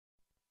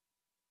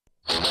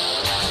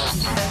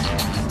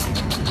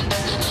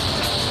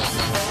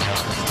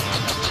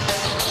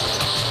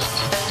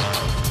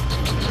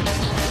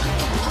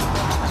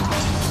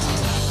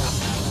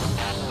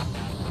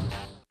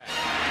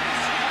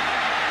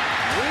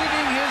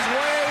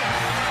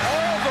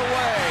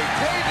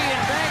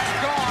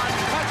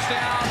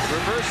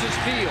Reverses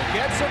field,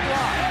 gets a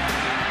block,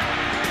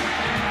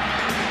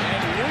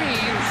 and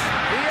weaves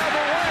the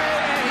other way,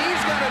 and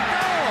he's going to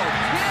go.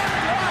 Tim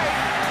White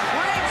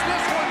brings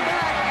this one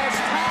back as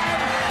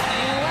time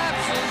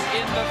elapses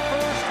in the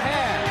first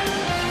half.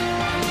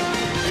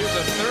 Here's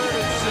a 3rd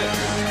and 6.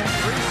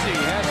 Greasy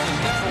has to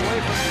step away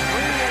from the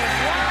three and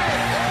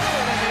wide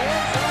open in the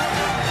end zone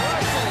with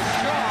Russell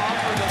Shaw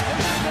for the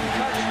Michigan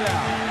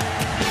touchdown.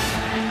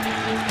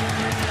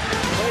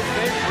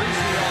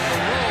 Greasy on the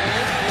roll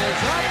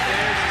is up.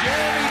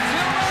 Jeremy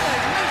Tillman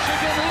and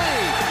Michigan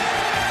leads.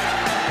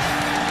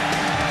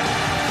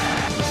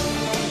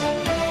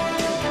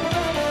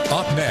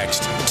 Up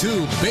next,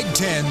 2 Big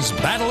Tens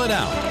battle it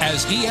out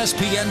as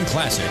ESPN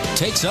Classic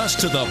takes us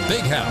to the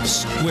Big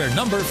House, where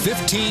number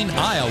 15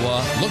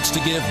 Iowa looks to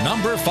give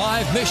number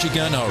 5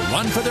 Michigan a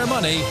run for their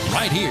money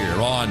right here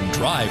on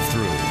Drive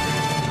Thru.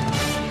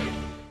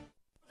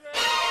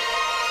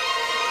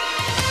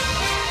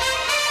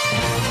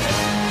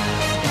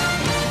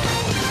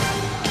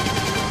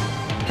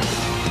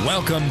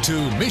 Welcome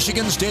to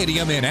Michigan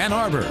Stadium in Ann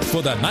Arbor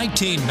for the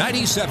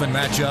 1997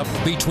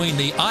 matchup between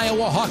the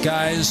Iowa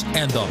Hawkeyes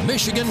and the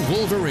Michigan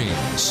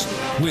Wolverines.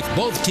 With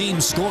both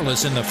teams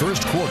scoreless in the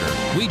first quarter,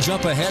 we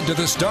jump ahead to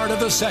the start of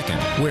the second,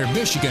 where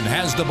Michigan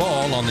has the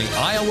ball on the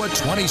Iowa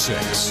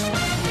 26.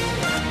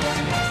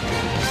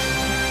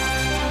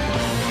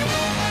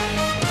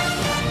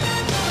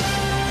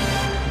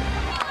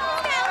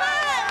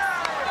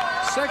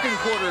 Second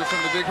quarter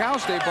from the Big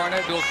House. Dave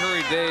Barnett, Bill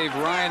Curry, Dave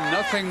Ryan.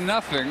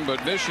 Nothing,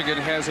 but Michigan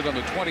has it on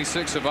the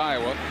 26 of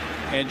Iowa.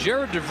 And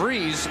Jared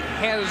DeVries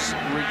has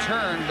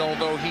returned,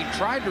 although he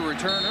tried to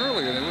return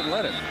earlier. They wouldn't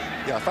let him.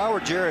 Yeah, if I were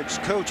Jared's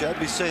coach, I'd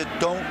be saying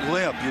don't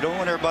limp. You don't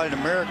want everybody in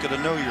America to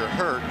know you're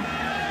hurt.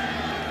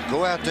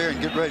 Go out there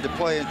and get ready to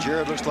play, and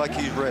Jared looks like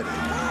he's ready.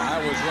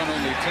 Iowa's run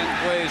only 10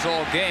 plays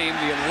all game.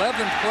 The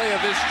 11th play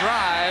of this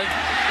drive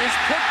is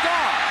picked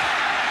off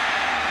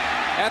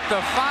at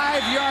the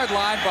 5-yard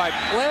line by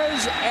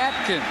Ples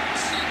Atkins.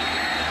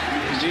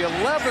 The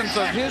 11th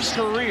of his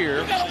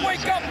career. You gotta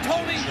wake up,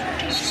 Tony.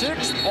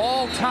 6th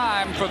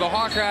all-time for the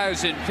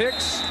Hawkeyes in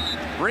picks.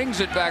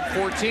 Brings it back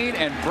 14.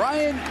 And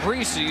Brian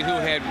Greasy, who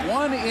had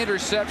 1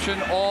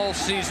 interception all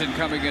season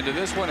coming into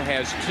this one,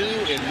 has 2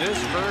 in this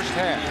first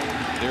half.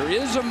 There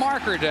is a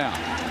marker down.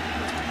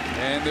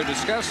 And they're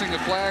discussing a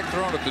flag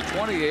thrown at the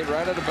 28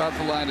 right at about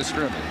the line of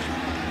scrimmage.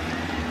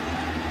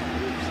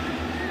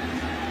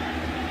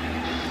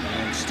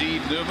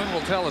 Steve Newman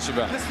will tell us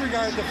about it.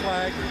 Disregard the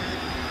flag.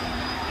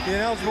 The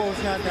ineligible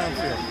is not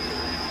downfield.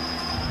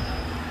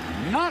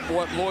 Not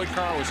what Lloyd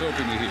Carr was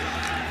hoping to hear.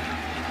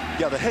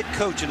 Yeah, the head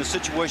coach in a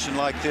situation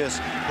like this,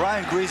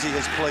 Brian Greasy,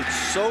 has played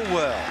so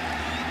well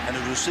and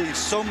has received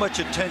so much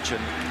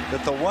attention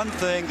that the one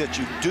thing that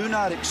you do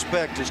not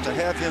expect is to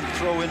have him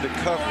throw into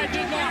coverage.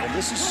 And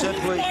this is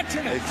simply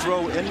a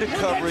throw into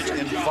coverage,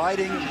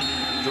 inviting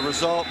the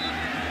result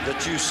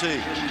that you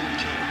see.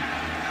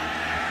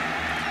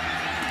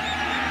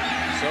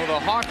 So the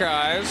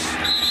Hawkeyes,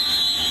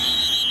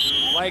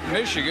 like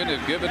Michigan,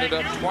 have given it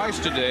up twice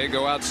today.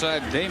 Go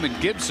outside. Damon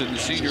Gibson, the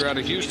senior out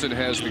of Houston,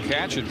 has the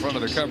catch in front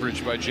of the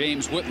coverage by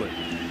James Whitley.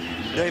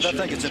 Dave, I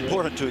think it's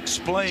important to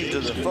explain to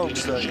the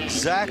folks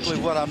exactly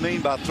what I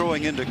mean by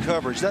throwing into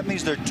coverage. That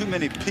means there are too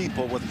many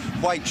people with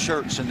white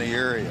shirts in the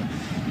area.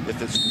 If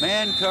it's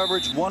man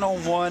coverage,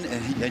 one-on-one,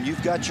 and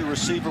you've got your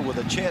receiver with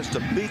a chance to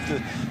beat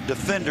the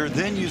defender,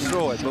 then you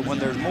throw it. But when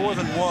there's more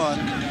than one,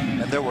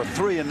 and there were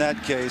 3 in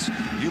that case,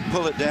 you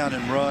pull it down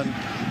and run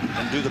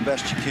and do the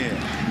best you can.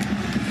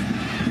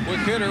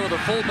 Quick hitter with a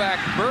fullback.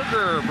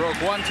 Berger broke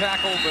 1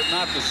 tackle, but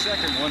not the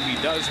second one. He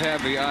does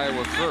have the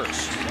Iowa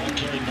first.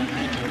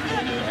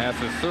 At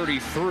the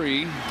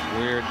 33,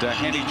 where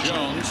Henny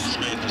Jones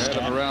had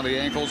him around the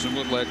ankles and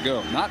would let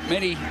go. Not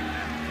many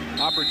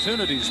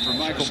opportunities for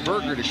Michael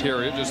Berger to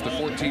carry it. Just the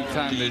 14th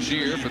time this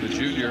year for the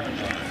junior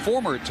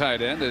former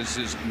tight end, as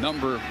his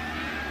number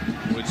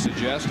would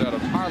suggest, out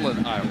of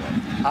Harlan,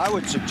 Iowa. I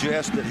would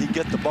suggest that he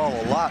get the ball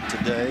a lot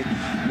today,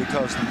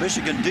 because the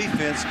Michigan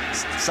defense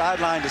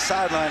sideline to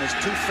sideline is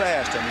too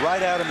fast, and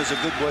right at him is a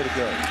good way to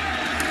go.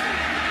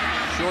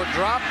 Short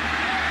drop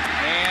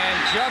and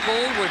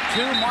juggled with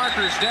 2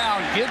 markers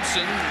down.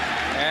 Gibson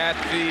at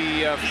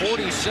the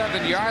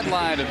 47-yard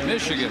line of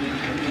Michigan.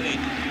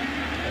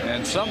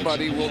 And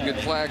somebody will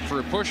get flagged for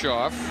a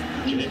push-off.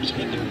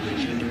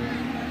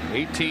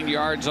 18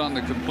 yards on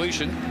the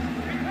completion.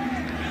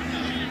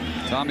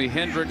 Tommy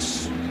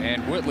Hendricks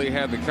and Whitley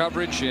have the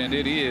coverage, and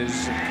it is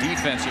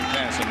defensive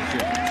pass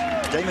interference.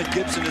 Damon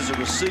Gibson is a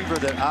receiver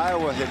that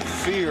Iowa had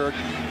feared.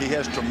 He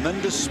has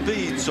tremendous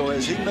speed, so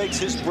as he makes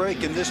his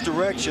break in this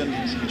direction,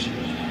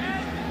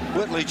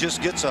 Whitley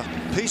just gets a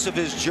piece of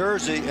his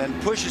jersey and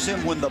pushes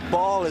him when the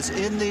ball is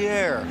in the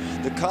air.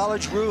 The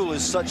college rule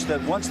is such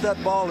that once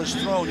that ball is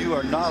thrown, you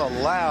are not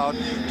allowed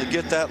to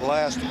get that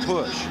last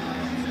push.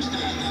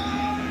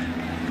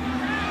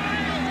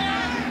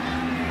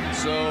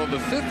 So the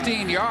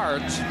 15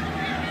 yards,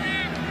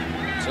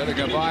 setting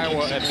up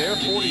Iowa at their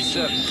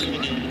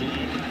 47.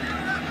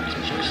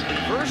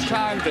 First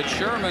time that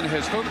Sherman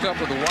has hooked up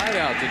with a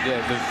wideout today.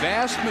 The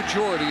vast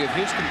majority of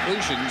his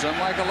completions,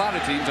 unlike a lot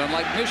of teams,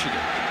 unlike Michigan,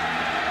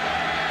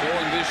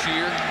 going this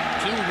year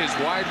to his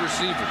wide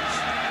receivers.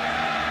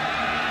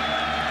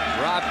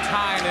 Rob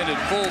Tynan at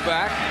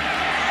fullback,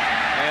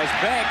 as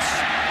Banks,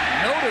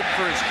 noted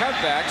for his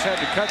cutbacks, had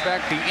to cut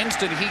back the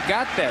instant he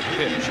got that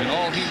pitch, and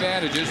all he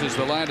manages is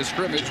the line of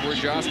scrimmage where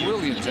Josh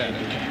Williams had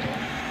it.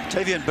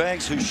 Tavian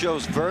Banks, who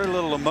shows very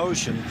little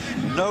emotion,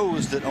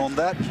 knows that on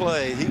that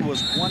play he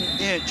was 1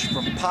 inch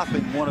from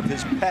popping one of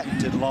his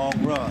patented long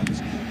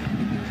runs.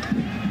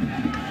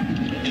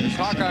 His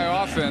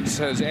Hawkeye offense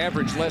has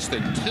averaged less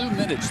than 2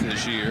 minutes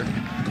this year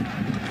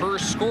per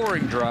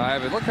scoring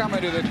drive, and look how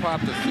many they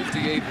popped to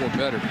 58 or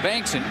better.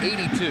 Banks in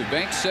 82,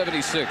 Banks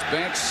 76,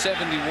 Banks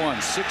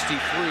 71,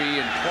 63,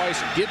 and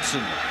twice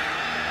Gibson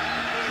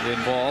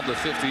involved, a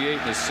 58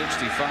 and a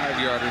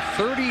 65-yarder.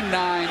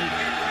 39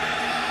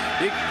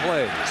 big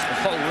plays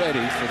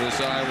already for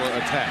this Iowa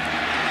attack.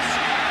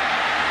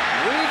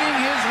 Weaving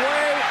his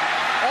way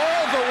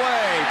all the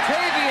way.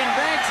 Tavian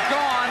Banks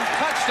gone.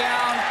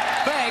 Touchdown,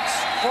 Banks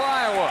for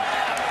Iowa.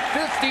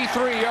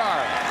 53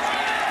 yards.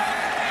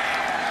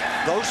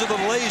 Those are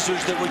the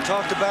lasers that we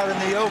talked about in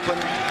the open.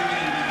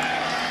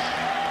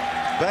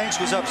 Banks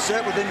was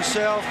upset with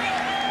himself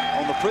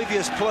on the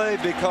previous play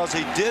because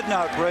he did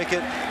not break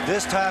it.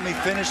 This time he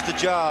finished the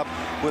job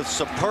with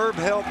superb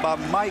help by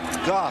Mike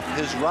Goff,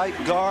 his right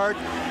guard,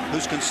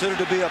 who's considered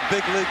to be a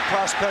big league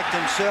prospect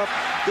himself.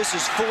 This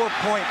is 4.23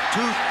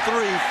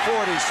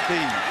 40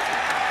 speed,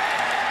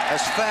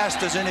 as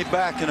fast as any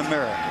back in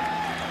America.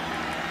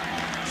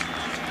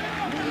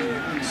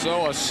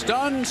 So a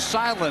stunned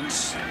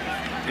silence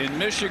in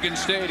Michigan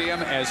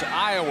Stadium as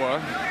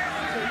Iowa,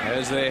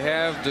 as they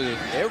have to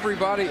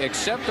everybody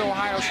except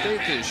Ohio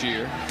State this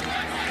year,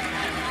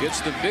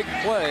 gets the big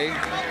play.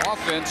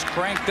 Offense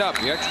cranked up.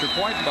 The extra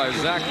point by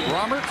Zach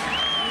Bromert.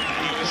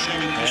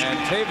 And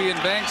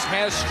Tavian Banks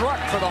has struck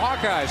for the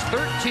Hawkeyes.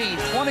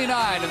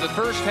 13-29 in the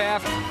first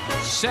half.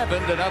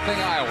 7-0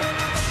 Iowa.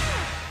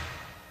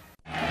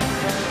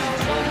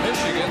 So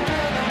Michigan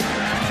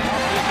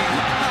taking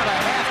out a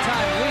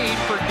halftime lead.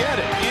 Forget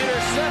it.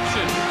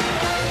 Interception.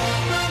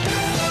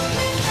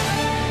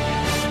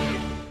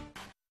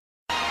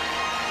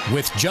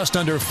 With just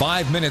under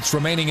 5 minutes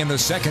remaining in the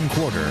second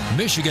quarter,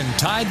 Michigan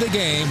tied the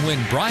game when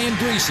Brian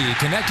Greasy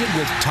connected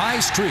with Ty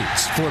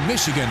Streets for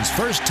Michigan's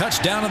first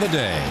touchdown of the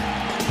day.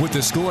 With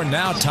the score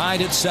now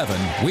tied at 7,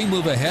 we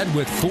move ahead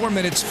with 4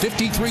 minutes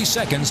 53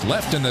 seconds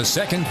left in the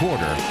second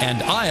quarter,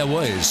 and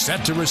Iowa is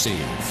set to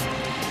receive.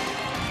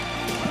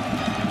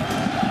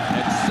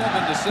 At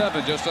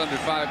 7-7, just under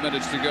 5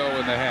 minutes to go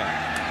in the half.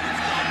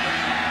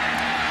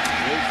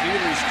 Jake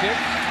Feely's kick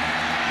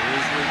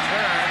is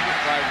returned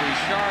by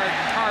Richard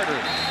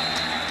Carter.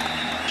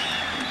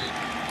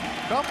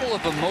 Couple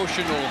of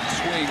emotional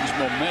swings,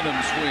 momentum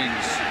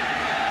swings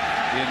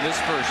in this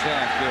first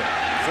half there.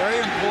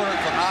 Very important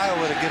for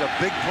Iowa to get a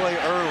big play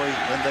early,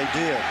 and they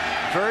did.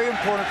 Very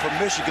important for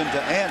Michigan to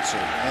answer,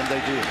 and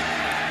they did.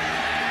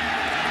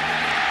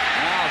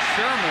 Now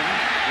Sherman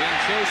being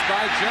chased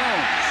by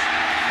Jones.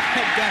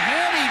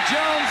 Dehaney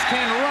Jones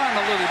can run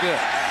a little bit.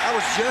 I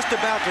was just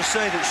about to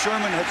say that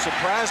Sherman had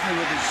surprised me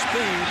with his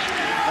speed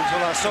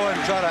until I saw him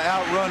try to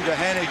outrun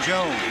Dehaney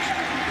Jones.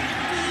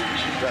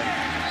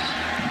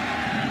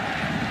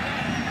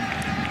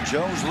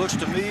 Jones looks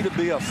to me to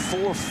be a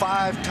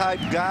 4-5 type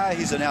guy.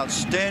 He's an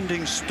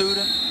outstanding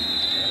student.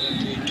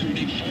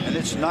 And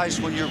it's nice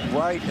when you're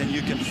bright and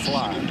you can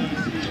fly.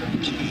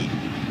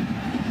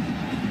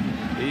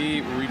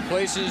 He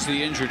replaces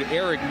the injured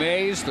Eric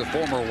Mays, the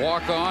former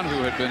walk-on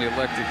who had been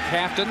elected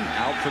captain,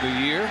 out for the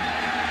year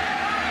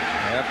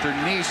after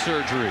knee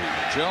surgery.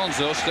 Jones,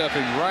 though,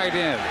 stepping right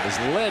in, has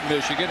led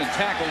Michigan and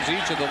tackles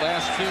each of the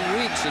last 2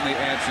 weeks in the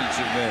absence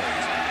of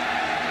Mays.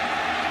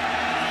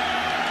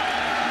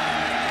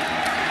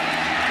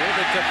 Gave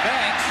it to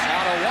Banks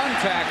out of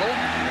 1 tackle,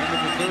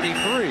 number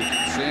 33.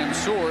 Sam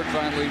Sword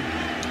finally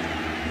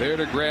there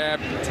to grab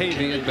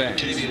Tavian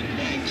Banks.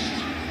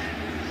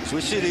 So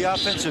we see the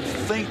offensive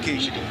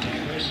thinking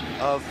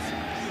of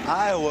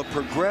Iowa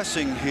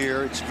progressing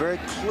here. It's very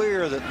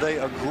clear that they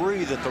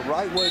agree that the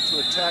right way to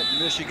attack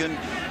Michigan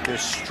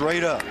is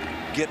straight up.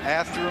 Get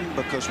after them,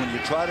 because when you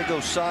try to go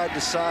side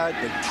to side,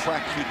 they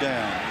track you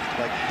down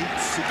like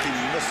heat-seeking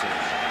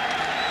missiles.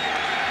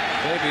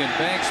 Tavian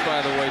Banks,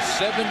 by the way,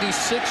 76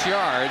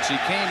 yards. He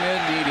came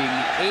in needing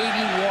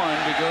 81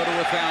 to go to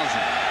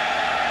 1,000.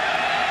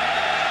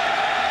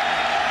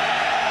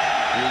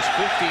 His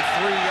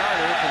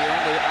 53-yarder for the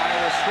only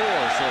Iowa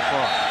score so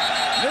far.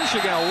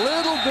 Michigan a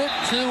little bit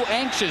too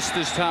anxious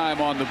this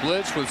time on the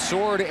blitz with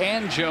Sword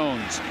and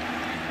Jones.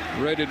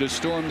 ready to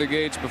storm the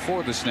gates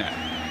before the snap.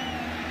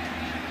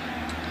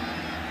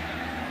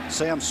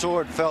 Sam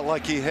Sword felt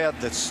like he had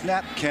the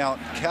snap count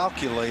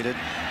calculated.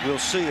 We'll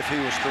see if he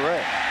was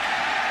correct.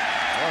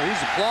 Well,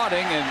 he's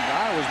applauding, and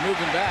I was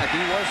moving back. He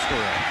was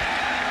correct.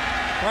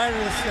 Prior to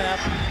the snap,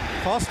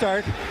 false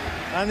start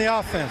on the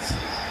offense.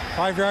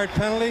 5-yard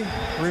penalty,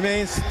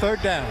 remains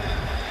 3rd down.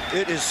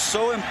 It is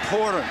so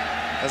important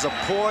as a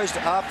poised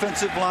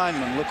offensive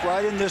lineman. Look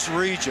right in this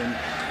region.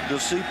 You'll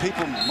see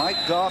people,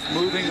 Mike Goff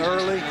moving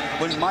early.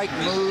 When Mike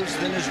moves,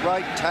 then his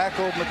right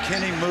tackle,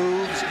 McKinney,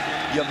 moves.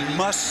 You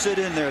must sit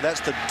in there.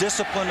 That's the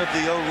discipline of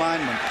the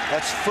O-lineman.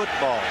 That's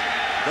football.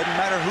 Doesn't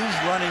matter who's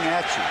running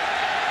at you.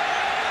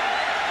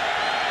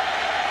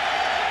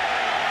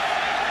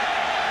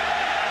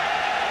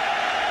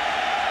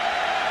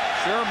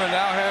 Sherman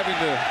now having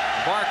to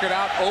bark it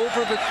out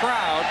over the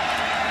crowd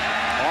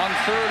on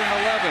 3rd and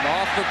 11.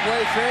 Off the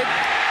play fake.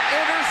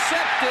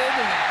 Intercepted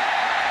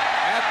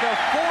at the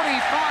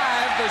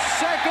 45. The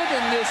second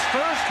in this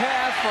first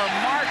half for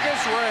Marcus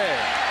Ray.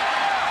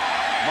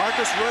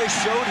 Marcus Ray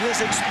showed his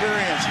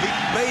experience. He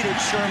baited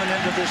Sherman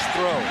into this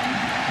throw.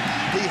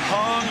 He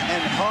hung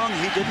and hung.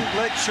 He didn't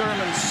let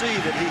Sherman see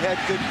that he had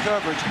good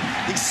coverage.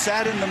 He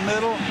sat in the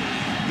middle.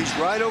 He's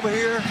right over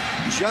here,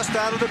 just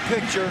out of the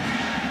picture,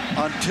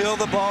 until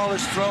the ball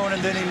is thrown,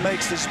 and then he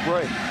makes this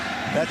break.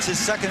 That's his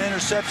second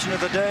interception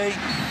of the day.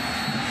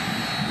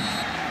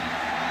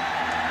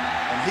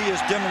 And he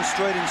is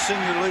demonstrating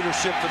senior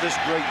leadership for this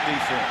great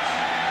defense.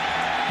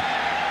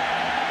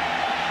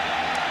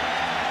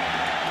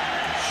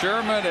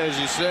 Sherman, as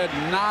you said,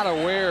 not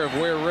aware of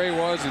where Ray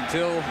was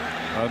until,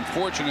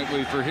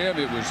 unfortunately for him,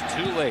 it was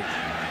too late.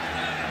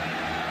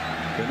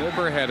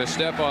 Knipper had a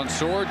step on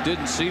Sword,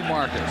 didn't see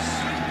Marcus.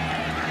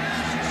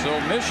 So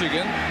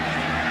Michigan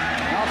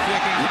now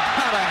thinking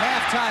about a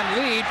halftime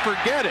lead.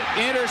 Forget it.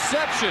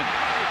 Interception.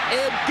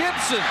 Ed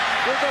Gibson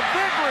with a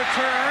big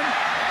return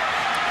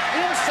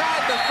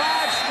inside the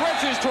 5,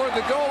 stretches toward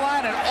the goal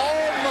line and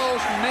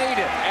almost made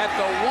it at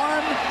the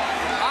 1.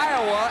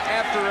 Iowa,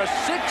 after a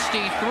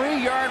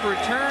 63-yard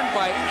return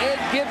by Ed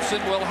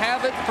Gibson, will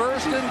have it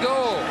 1st and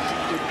goal.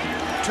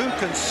 2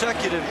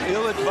 consecutive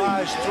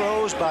ill-advised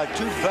throws by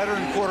 2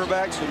 veteran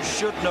quarterbacks who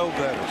should know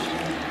better.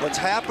 What's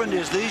happened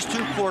is these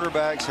 2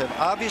 quarterbacks have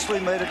obviously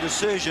made a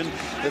decision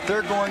that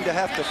they're going to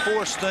have to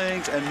force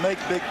things and make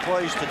big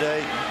plays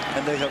today,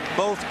 and they have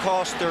both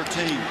cost their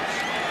teams.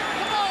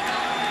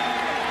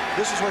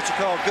 This is what you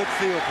call good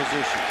field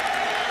position.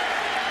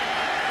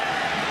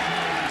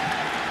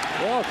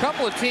 Well, a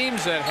couple of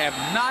teams that have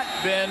not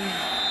been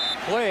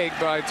plagued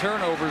by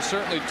turnovers,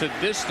 certainly to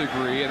this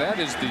degree, and that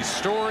is the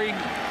story,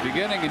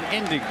 beginning and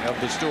ending of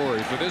the story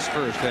for this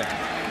first half.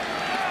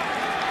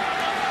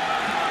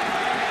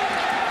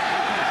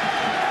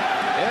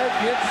 Ed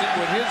Gibson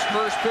with his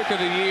first pick of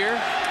the year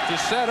to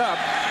set up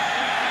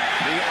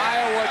the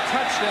Iowa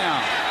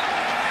touchdown.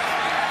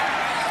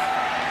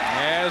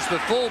 As the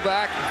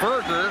fullback,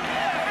 Berger,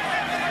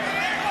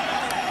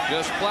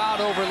 just plowed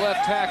over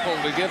left tackle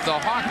to give the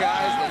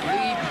Hawkeyes the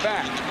lead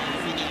back.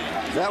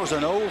 That was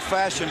an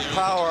old-fashioned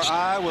power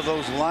eye with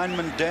those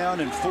linemen down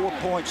in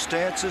 4-point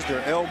stances,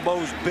 their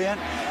elbows bent,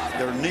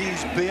 their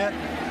knees bent,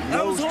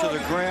 nose to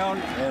the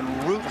ground, and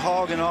root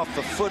hogging off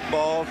the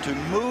football to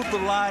move the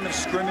line of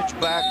scrimmage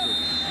backward.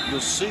 You'll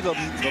see the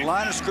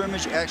line of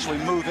scrimmage actually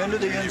move into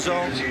the end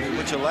zone,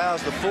 which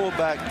allows the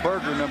fullback,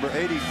 Berger, number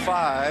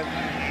 85,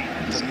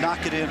 to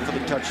knock it in for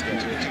the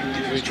touchdown.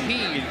 Which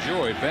he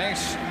enjoyed.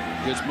 Banks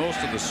gets most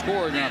of the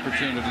scoring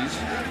opportunities,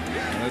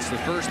 and that's the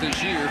first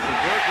this year for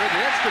Berger.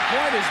 The extra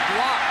point is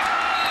blocked.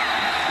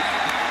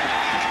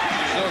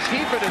 So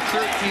keep it at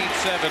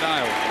 13-7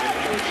 Iowa.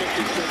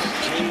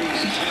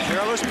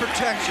 Careless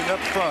protection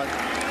up front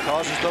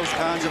causes those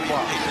kinds of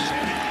blocks.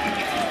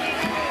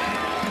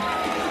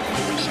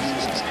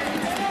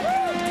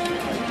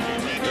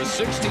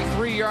 The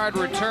 63-yard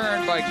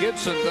return by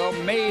Gibson, though,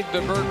 made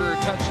the Berger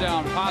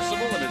touchdown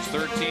possible, and it's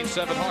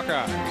 13-7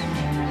 Hawkeye.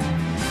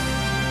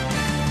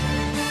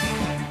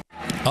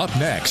 Up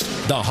next,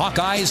 the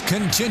Hawkeyes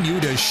continue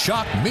to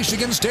shock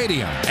Michigan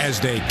Stadium as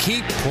they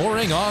keep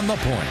pouring on the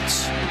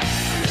points.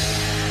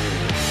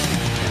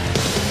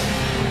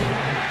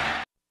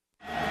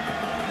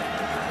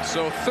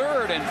 So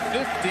 3rd and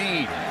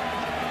 15.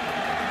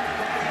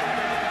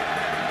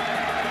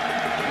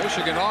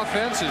 Michigan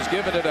offense has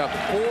given it up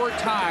 4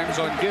 times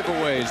on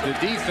giveaways. The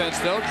defense,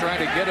 though,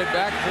 trying to get it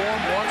back for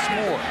them once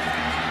more.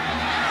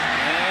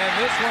 And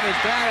this one is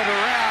batted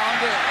around,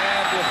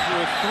 and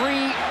with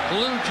 3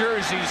 blue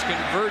jerseys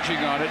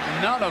converging on it,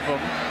 none of them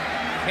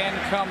can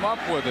come up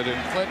with it. And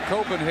Clint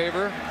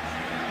Copenhaver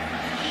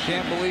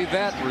can't believe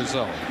that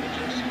result.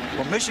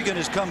 Well, Michigan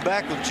has come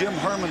back with Jim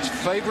Herman's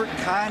favorite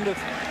kind of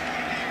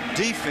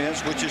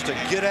defense, which is to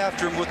get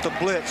after him with the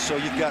blitz. So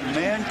you've got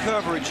man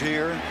coverage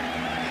here.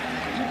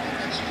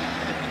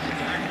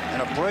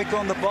 And a break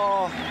on the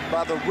ball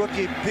by the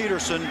rookie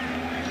Peterson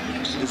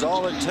is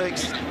all it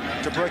takes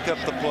to break up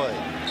the play.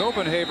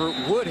 Copenhaver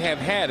would have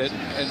had it,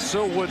 and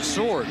so would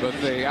Sword, but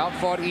they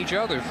outfought each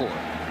other for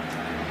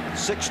it.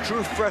 6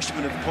 true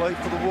freshmen have played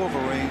for the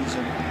Wolverines,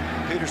 and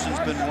Peterson's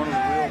been one of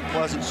the real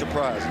pleasant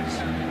surprises.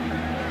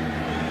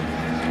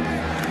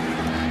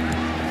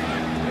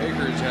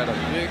 Baker's had a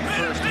big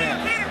first half.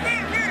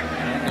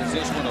 Angles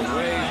this one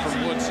away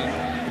from Woodson.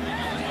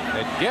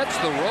 It gets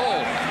the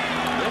roll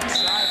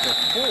inside the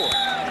 4.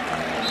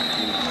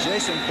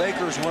 Jason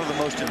Baker is one of the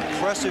most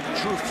impressive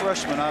true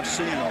freshmen I've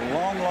seen in a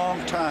long,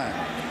 long time.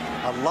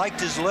 I liked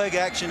his leg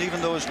action,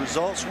 even though his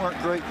results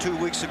weren't great 2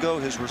 weeks ago.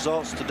 His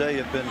results today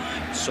have been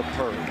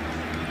superb.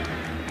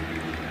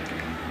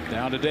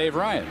 Down to Dave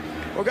Ryan.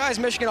 Well, guys,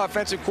 Michigan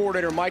offensive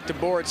coordinator Mike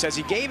DeBoer says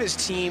he gave his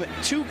team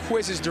 2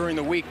 quizzes during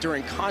the week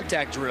during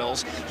contact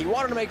drills. He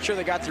wanted to make sure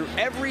they got through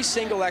every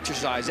single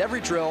exercise, every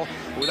drill,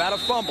 without a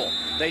fumble.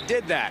 They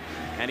did that,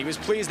 and he was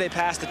pleased they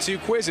passed the 2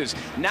 quizzes.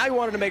 Now he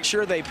wanted to make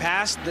sure they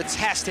passed the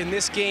test in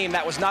this game.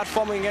 That was not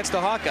fumbling against the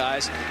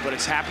Hawkeyes, but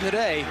it's happened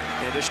today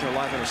in addition to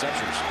live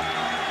interceptions.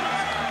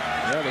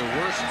 Yeah, the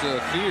worst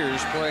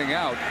fears playing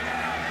out.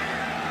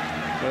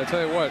 But I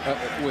tell you what,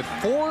 with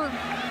 4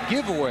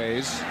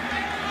 giveaways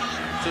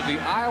to the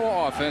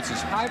Iowa offense,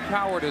 as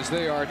high-powered as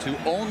they are, to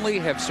only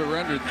have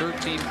surrendered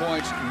 13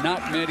 points,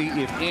 not many,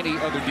 if any,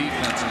 other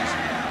defenses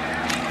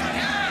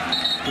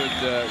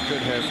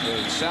could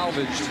have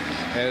salvaged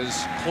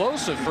as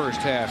close a first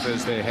half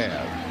as they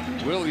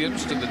have.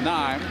 Williams to the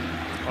 9,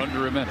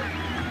 under a minute.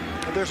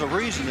 There's a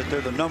reason that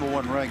they're the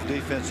 #1 ranked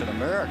defense in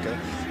America.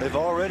 They've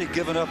already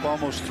given up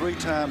almost 3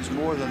 times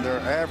more than their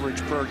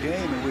average per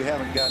game, and we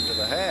haven't gotten to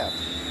the half.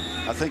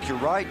 I think you're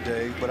right,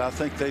 Dave, but I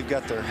think they've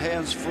got their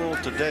hands full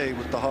today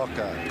with the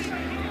Hawkeyes.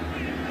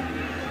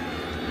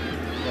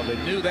 Well, they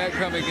knew that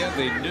coming in.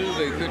 They knew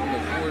they couldn't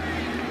afford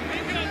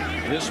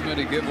this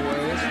many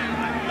giveaways.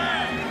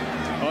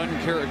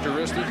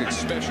 Uncharacteristic,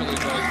 especially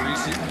by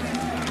Greasy.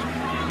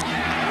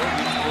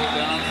 Williams pulled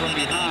down from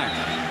behind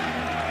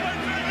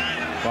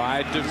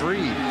by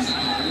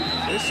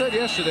DeVries. They said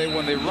yesterday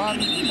when they run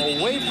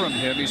away from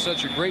him, he's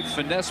such a great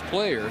finesse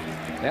player.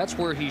 That's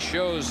where he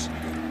shows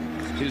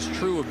his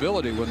true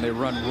ability. When they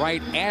run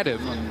right at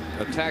him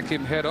and attack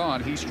him head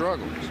on, he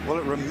struggles. Well,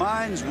 it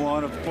reminds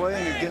one of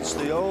playing against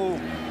the old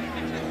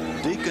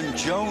Deacon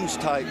Jones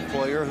type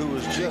player who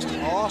was just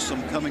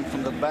awesome coming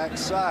from the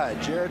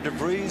backside. Jared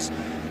DeVries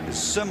is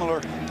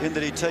similar in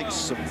that he takes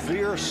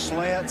severe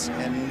slants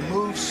and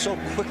moves so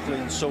quickly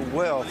and so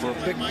well for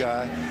a big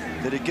guy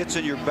that it gets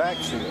in your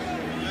backfield.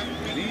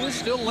 He is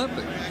still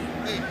limping.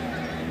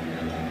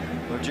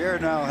 Well,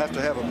 Jared and I will have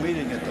to have a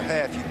meeting at the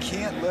half. You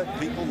can't let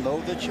people know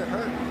that you're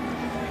hurt.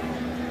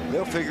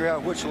 They'll figure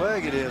out which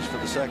leg it is for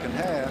the second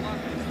half.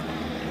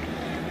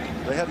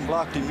 They hadn't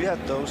blocked him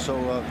yet, though,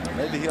 so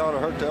maybe he ought to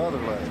hurt the other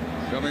leg.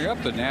 Coming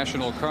up, the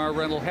National Car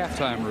Rental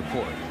halftime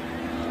report.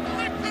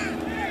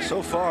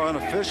 So far,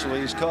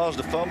 unofficially, he's caused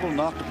a fumble,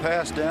 knocked a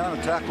pass down,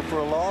 a tackle for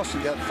a loss,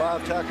 and got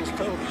 5 tackles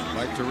total.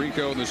 Mike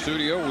Tirico in the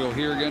studio. We'll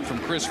hear again from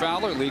Chris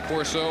Fowler, Lee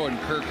Corso, and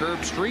Kirk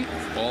Herbstreit,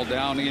 all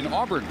down in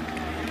Auburn,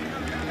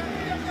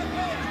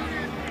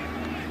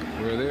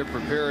 where they're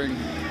preparing,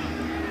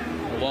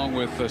 along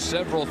with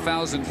several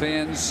thousand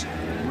fans,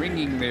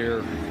 ringing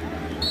their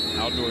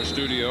outdoor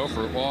studio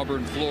for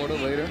Auburn, Florida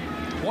later.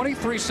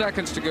 23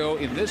 seconds to go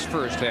in this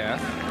first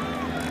half.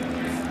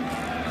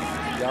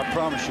 Yeah, I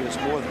promise you it's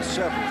more than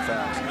several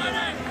thousand.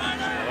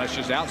 Well, that's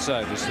just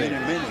outside the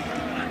stadium. Many.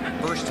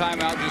 First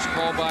timeout just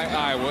called by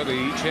Iowa. They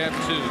each have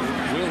 2.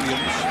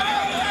 Williams,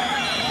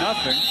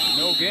 nothing,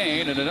 no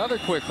gain, and another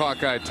quick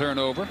Hawkeye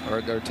turnover,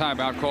 or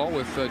timeout call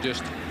with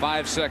just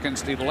 5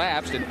 seconds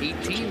elapsed and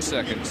 18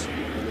 seconds.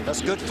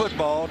 That's good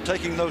football.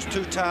 Taking those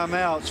 2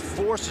 timeouts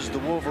forces the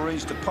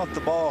Wolverines to punt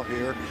the ball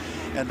here,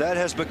 and that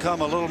has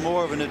become a little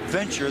more of an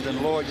adventure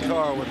than Lloyd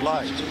Carr would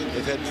like.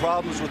 They've had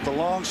problems with the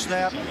long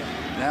snap.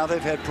 Now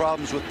they've had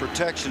problems with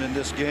protection in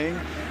this game,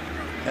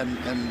 and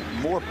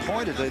more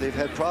pointedly, they've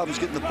had problems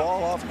getting the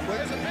ball off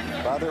quickly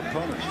by their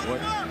punters.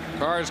 What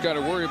Carr's got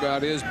to worry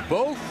about is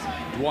both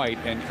Dwight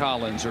and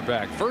Collins are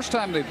back. First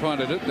time they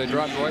punted it, they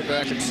dropped Dwight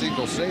back at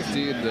single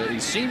safety, and he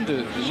seemed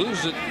to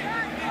lose it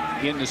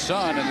in the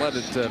sun and let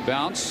it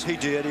bounce. He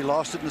did. He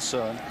lost it in the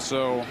sun.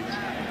 So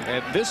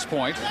at this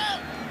point,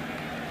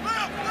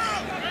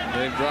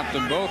 they've dropped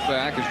them both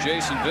back as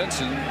Jason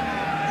Vincent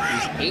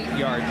is 8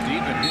 yards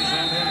deep in his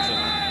own end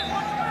zone.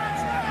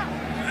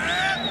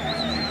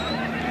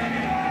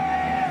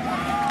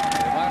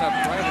 They line up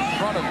right in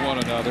front of one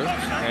another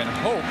and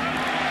hope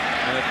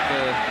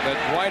that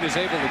Dwight is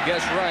able to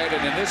guess right,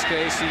 and in this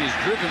case he is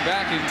driven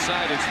back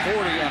inside his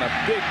 40 on a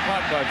big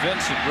punt by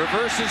Vincent.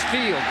 Reverses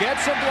field,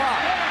 gets a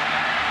block,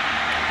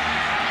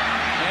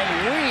 and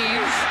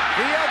weaves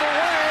the other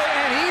way,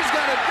 and he's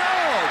going to go.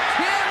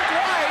 Tim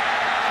Dwight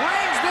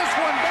brings this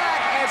one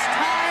back as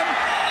time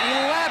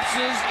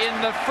elapses in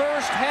the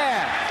first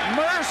half.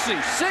 Mercy,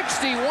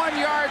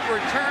 61-yard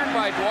return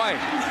by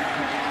Dwight.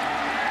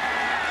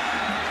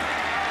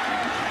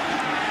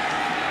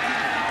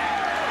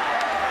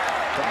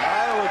 The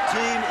Iowa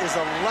team is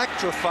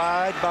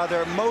electrified by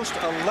their most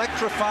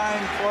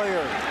electrifying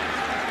player.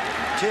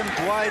 Tim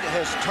Dwight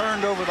has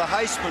turned over the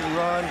Heisman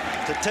run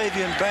to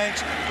Tavian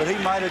Banks, but he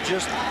might have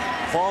just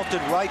vaulted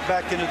right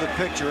back into the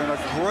picture. And a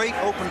great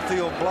open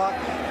field block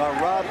by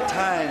Rob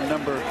Tyne,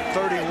 number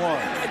 31.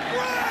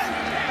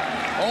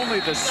 Only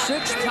the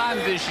 6th time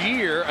this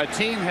year a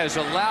team has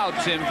allowed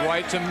Tim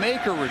Dwight to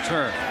make a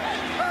return.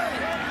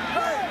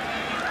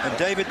 And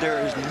David,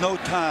 there is no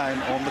time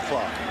on the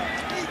clock.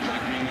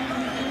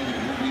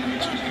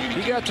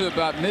 He got to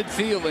about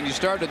midfield and he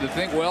started to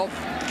think, well,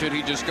 should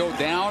he just go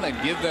down and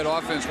give that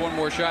offense one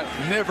more shot?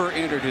 Never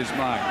entered his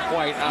mind,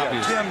 quite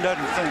obviously. Tim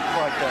doesn't think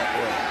quite that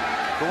way.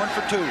 Going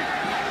for 2.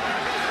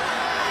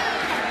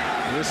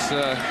 This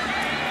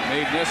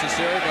made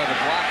necessary by the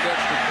blocked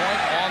extra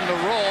point. On the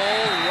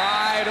roll,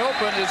 wide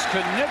open is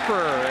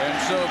Knipper. And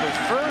so the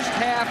first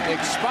half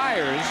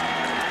expires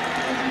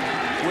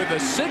with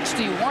a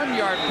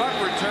 61-yard punt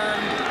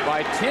return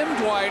by Tim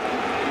Dwight.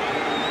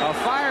 A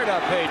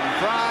fired-up Hayden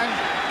Fry.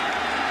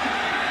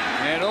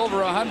 And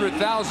over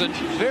 100,000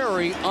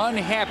 very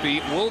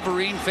unhappy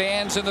Wolverine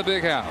fans in the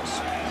big house.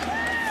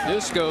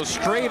 This goes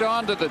straight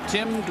on to the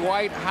Tim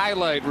Dwight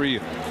highlight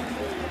reel.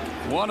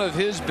 One of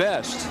his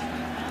best.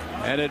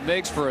 And it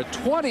makes for a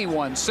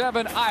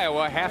 21-7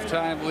 Iowa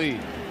halftime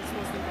lead.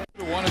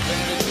 One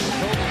advantage in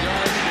total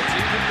yards gets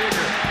even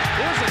bigger.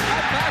 Here's a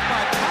cutback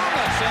by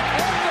Thomas, and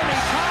Anthony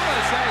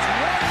Thomas has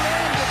one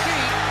man to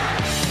beat.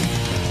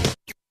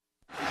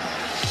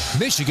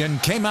 Michigan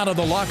came out of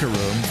the locker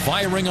room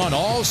firing on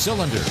all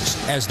cylinders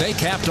as they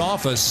capped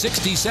off a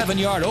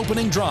 67-yard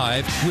opening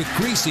drive with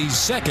Greasy's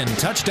second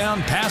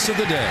touchdown pass of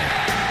the day.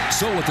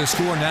 So with the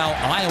score now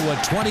Iowa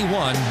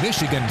 21,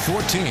 Michigan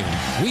 14,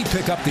 we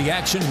pick up the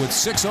action with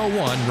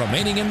 6:01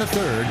 remaining in the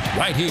third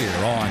right here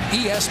on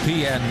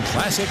ESPN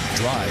Classic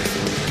Drive.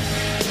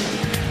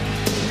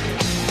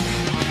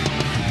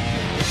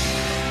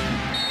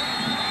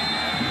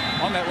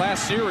 On that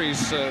last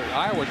series,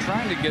 Iowa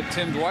trying to get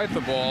Tim Dwight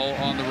the ball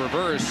on the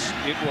reverse.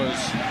 It was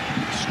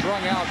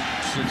strung out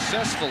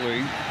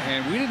successfully,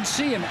 and we didn't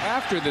see him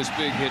after this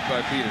big hit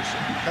by Peterson.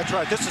 That's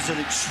right. This is an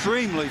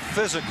extremely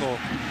physical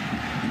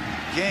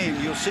game.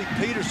 You'll see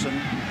Peterson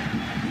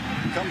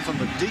come from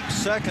the deep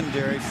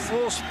secondary,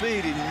 full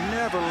speed. He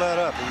never let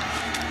up.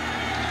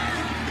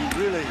 He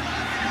really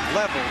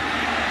leveled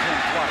Tim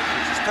Dwight,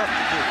 which is tough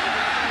to do.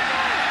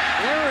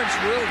 Lawrence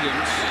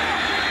Williams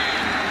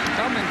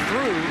coming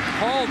through,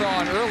 called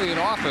on early and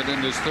often in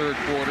this third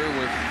quarter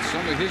with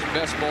some of his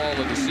best ball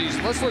of the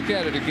season. Let's look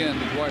at it again,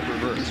 the Dwight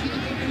reverse.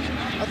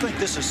 I think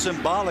this is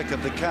symbolic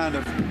of the kind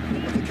of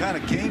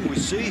game we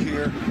see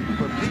here,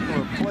 where people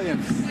are playing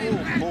full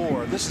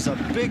bore. This is a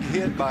big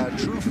hit by a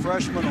true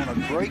freshman on a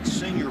great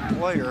senior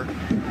player,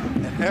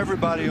 and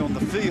everybody on the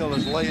field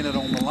is laying it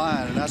on the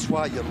line, and that's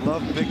why you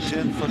love Big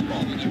Ten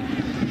football.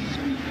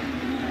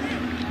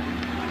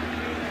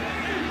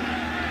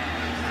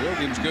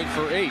 Williams good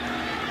for 8.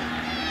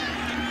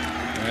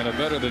 And a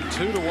better than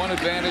 2-to-1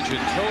 advantage in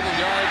total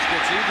yards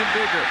gets even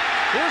bigger.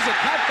 Here's a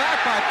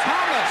cutback by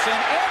Thomas, and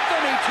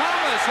Anthony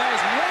Thomas has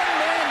one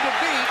man to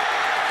beat.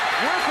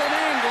 With an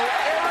angle,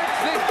 Eric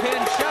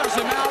Thigpen shoves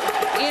him out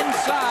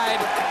inside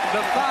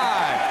the 5.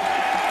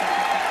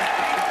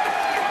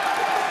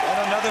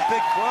 And another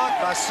big block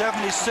by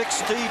 76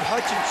 Steve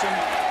Hutchinson,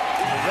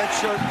 the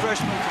redshirt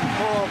freshman from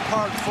Coral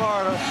Park,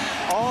 Florida.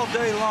 All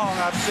day long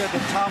I've said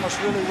that Thomas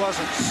really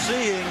wasn't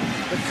seeing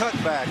the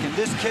cutback. In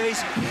this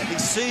case, he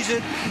sees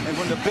it, and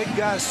when the big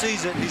guy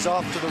sees it, he's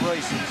off to the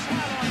races.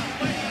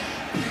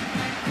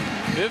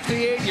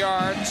 58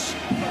 yards,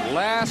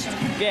 last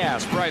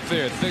gasp right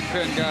there.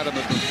 Thigpen got him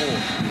at the 4.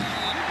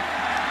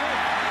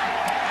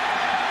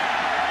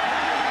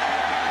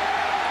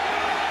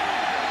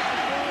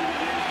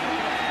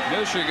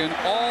 Michigan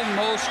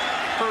almost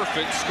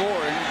perfect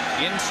scoring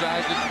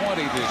inside the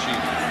 20 this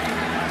year.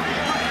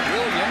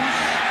 Williams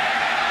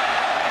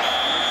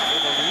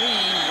with a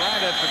lean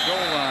right at the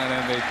goal line,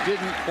 and they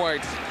didn't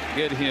quite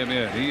get him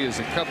in. He is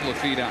a couple of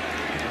feet out.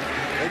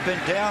 They've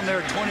been down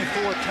there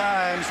 24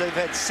 times. They've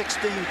had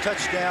 16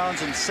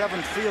 touchdowns and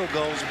 7 field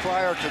goals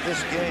prior to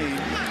this game.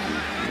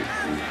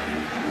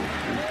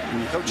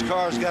 Coach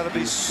Carr's got to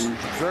be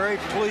very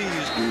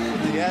pleased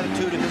with the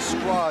attitude of his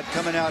squad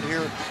coming out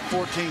here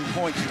 14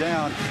 points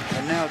down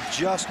and now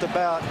just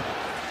about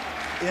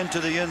into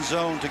the end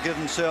zone to give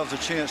themselves a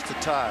chance to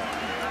tie.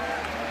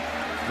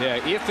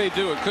 Yeah, if they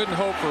do, it couldn't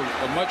hope for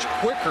a much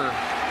quicker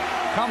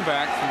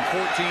comeback from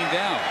 14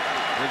 down,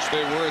 which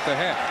they were at the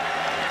half.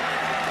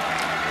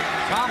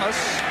 Thomas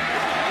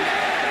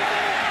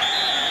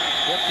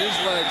kept his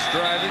legs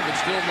driving, but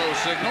still no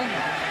signal.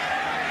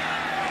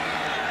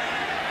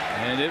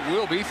 And it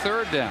will be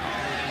third down.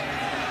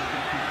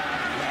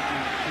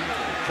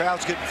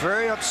 Crowds get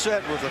very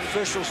upset with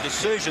officials'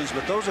 decisions,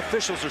 but those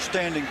officials are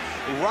standing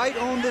right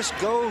on this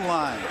goal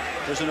line.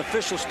 There's an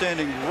official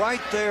standing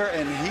right there,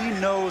 and he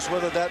knows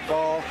whether that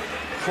ball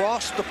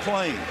crossed the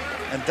plane.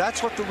 And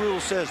that's what the rule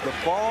says. The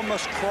ball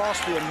must cross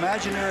the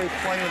imaginary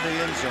plane of the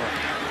end zone.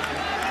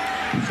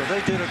 So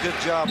they did a good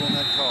job on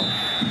that call.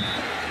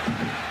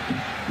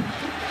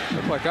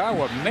 Looked like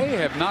Iowa may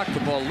have knocked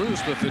the ball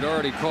loose, but they'd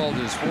already called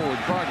his forward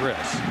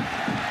progress.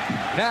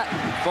 That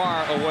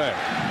far away.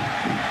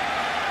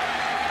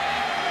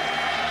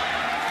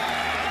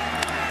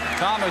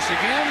 Thomas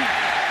again.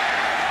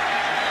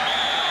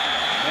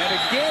 And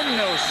again,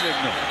 no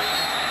signal.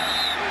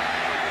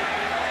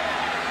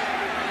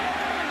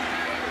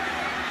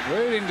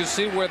 Waiting to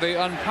see where they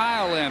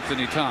unpile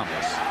Anthony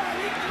Thomas.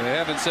 They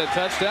haven't said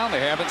touchdown.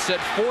 They haven't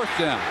said fourth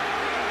down.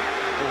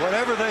 Well,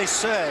 whatever they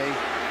say,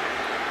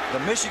 the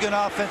Michigan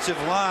offensive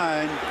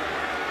line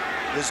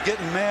is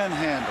getting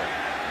manhandled.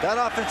 That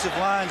offensive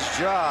line's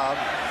job,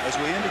 as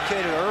we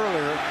indicated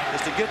earlier, is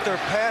to get their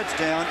pads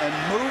down and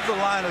move the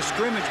line of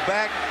scrimmage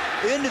back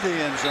into the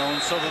end zone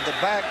so that the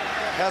back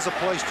has a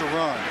place to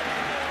run.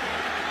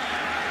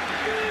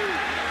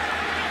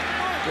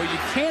 Well, you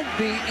can't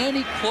be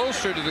any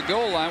closer to the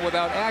goal line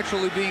without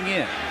actually being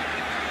in.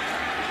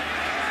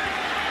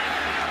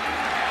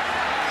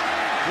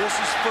 This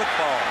is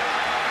football.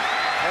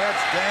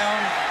 Pads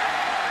down,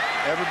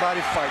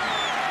 everybody fighting.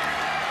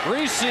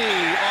 Greasy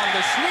on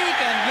the sneak,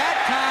 and that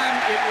time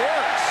it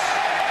works.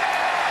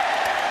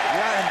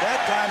 Yeah, and that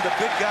time the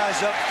big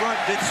guys up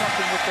front did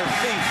something with their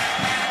feet.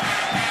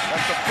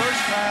 That's the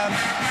first time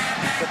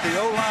that the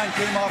O-line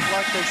came off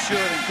like they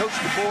should, and Coach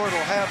DeBoer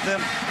will have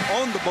them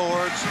on the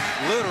boards,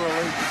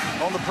 literally,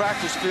 on the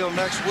practice field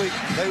next week.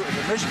 The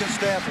Michigan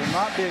staff will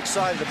not be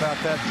excited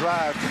about that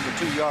drive from the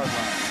 2-yard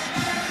line.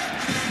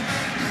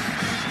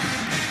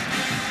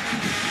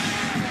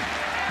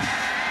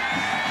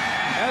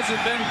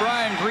 Hasn't been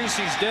Brian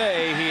Greasy's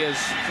day. He has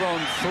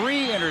thrown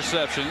 3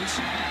 interceptions.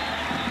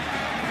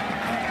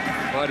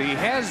 But he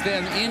has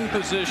them in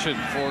position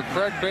for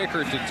Craig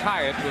Baker to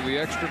tie it with the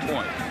extra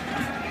point.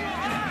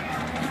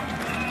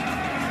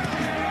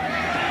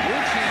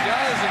 Which he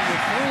does, and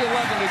with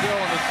 3:11 to go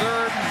in the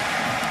third,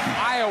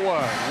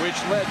 Iowa, which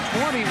led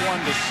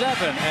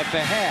 21-7 at the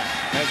half,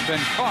 has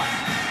been caught.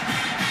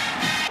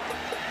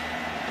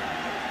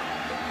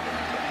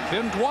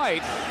 Tim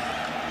Dwight,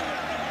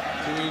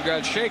 who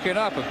got shaken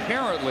up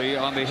apparently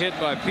on the hit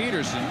by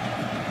Peterson,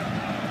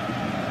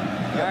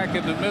 back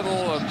in the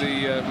middle of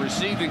the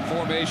receiving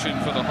formation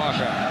for the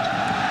Hawkeyes.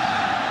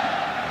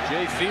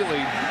 Jay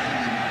Feely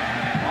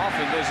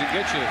often doesn't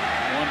get you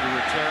one to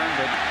return,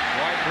 but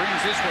White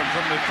brings this one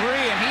from the 3,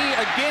 and he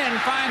again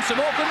finds some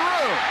open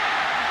room.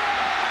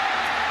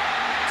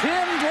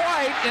 Tim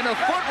Dwight in a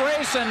foot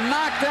race and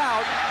knocked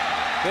out.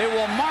 They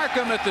will mark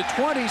him at the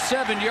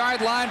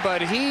 27-yard line,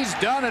 but he's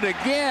done it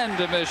again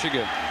to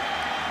Michigan.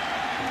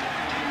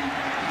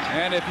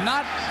 And if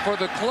not for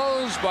the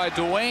close by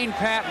Dwayne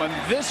Patman,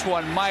 this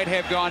one might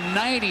have gone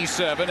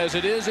 97. As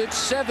it is, it's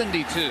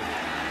 72.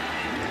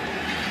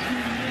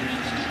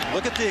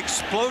 Look at the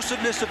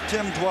explosiveness of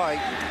Tim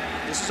Dwight.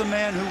 This is a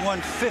man who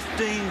won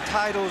 15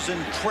 titles in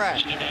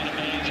track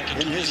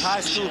in his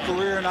high school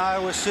career in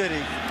Iowa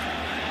City.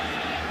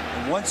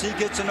 And once he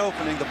gets an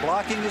opening, the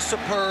blocking is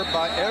superb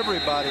by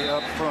everybody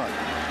up front.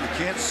 You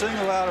can't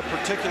single out a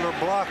particular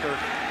blocker.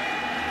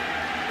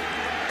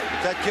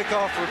 That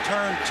kickoff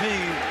return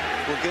team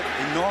will get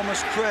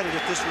enormous credit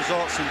if this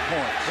results in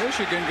points.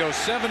 Michigan goes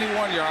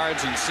 71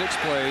 yards in 6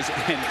 plays,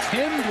 and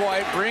Tim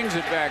Dwight brings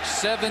it back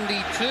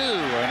 72,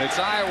 and it's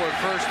Iowa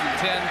 1st and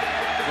 10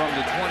 from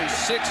the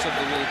 26 of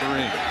the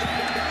Wolverines.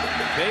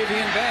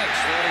 Davian Banks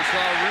thought he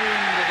saw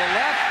room to the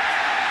left.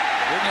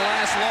 Didn't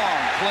last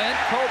long. Clint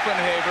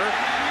Copenhaver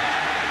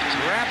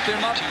wrapped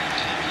him up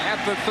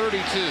at the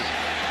 32.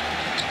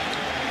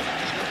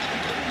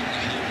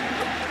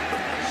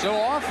 So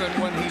often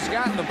when he's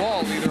gotten the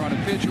ball either on a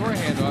pitch or a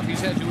handoff, he's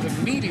had to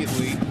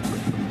immediately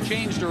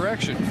change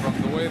direction from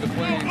the way the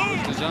play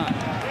was designed.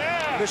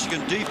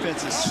 Michigan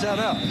defense is set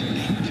up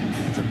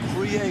to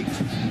create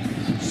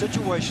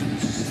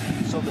situations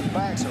so that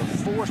backs are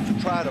forced to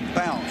try to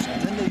bounce,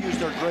 and then they use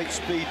their great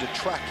speed to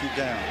track you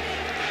down.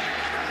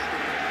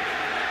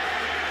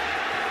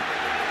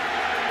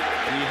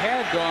 He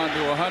had gone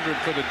to 100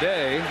 for the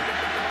day.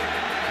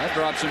 That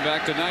drops him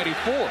back to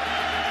 94.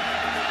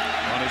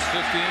 On his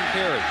 15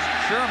 carries.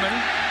 Sherman,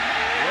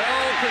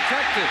 well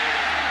protected,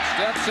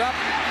 steps up,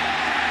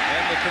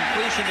 and the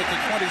completion at the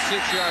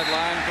 26-yard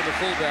line for the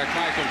fullback,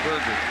 Michael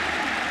Berger.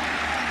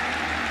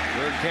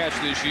 Third catch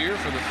this year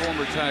for the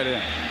former tight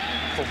end.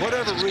 For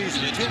whatever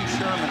reason, Tim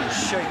Sherman is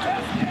shaken.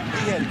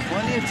 He had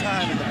plenty of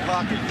time in the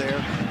pocket there,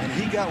 and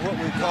he got what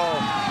we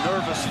call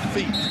nervous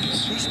feet.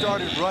 He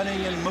started running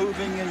and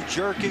moving and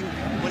jerking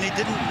when he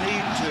didn't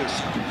need to.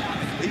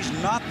 He's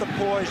not the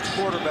poised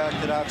quarterback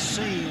that I've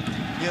seen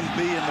him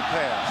be in the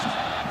past.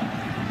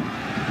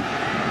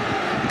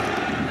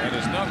 And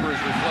his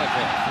numbers reflect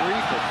that. 3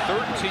 for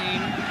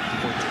 13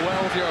 for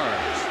 12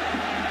 yards.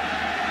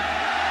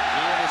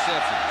 2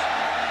 interceptions.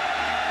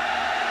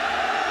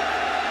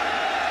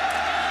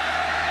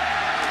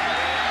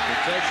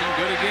 Protection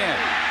good again.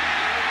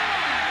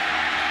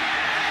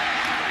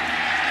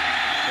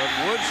 But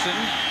Woodson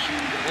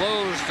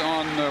closed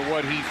on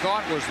what he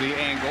thought was the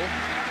angle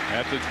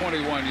at the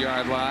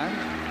 21-yard line.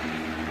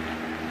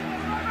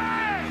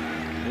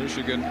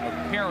 Michigan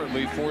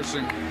apparently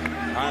forcing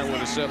Iowa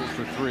to settle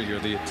for 3, or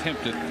the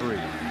attempted 3.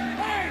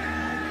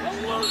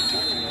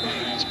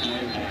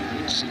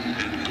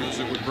 Because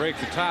it would break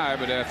the tie,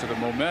 but after the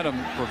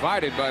momentum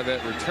provided by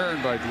that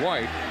return by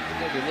Dwight,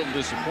 they'll be a little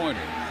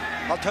disappointed.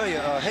 I'll tell you,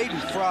 Hayden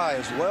Fry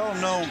is well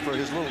known for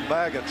his little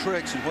bag of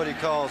tricks and what he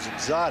calls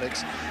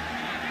exotics.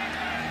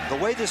 The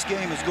way this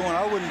game is going,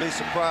 I wouldn't be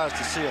surprised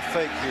to see a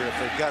fake here if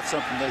they've got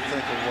something they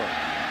think will work.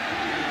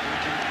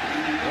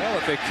 Well,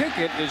 if they kick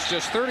it, it's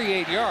just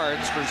 38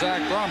 yards for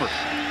Zach Brummer.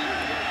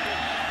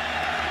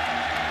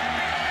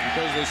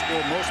 Because they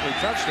scored mostly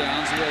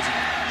touchdowns, he hasn't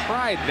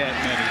tried that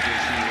many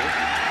this year.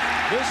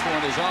 This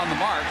one is on the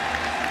mark,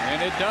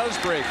 and it does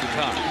break the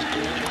tie.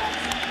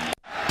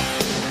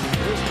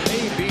 This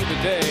may be the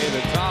day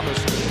that Thomas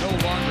will no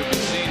longer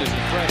be seen as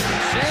a freshman.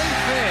 Same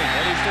thing,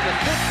 and he's to the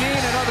 15,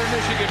 another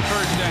Michigan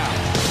first down.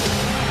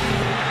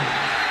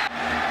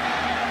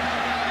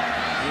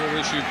 He'll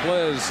issue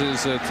Ples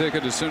his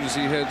ticket as soon as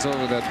he heads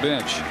over that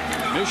bench.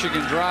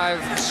 Michigan drive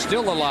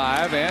still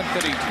alive.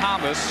 Anthony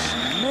Thomas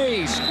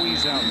may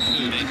squeeze out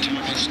 2.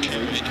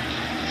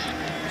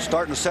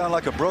 Starting to sound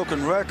like a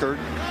broken record.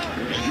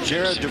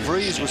 Jared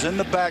DeVries was in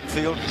the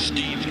backfield,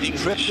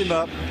 tripped him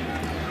up.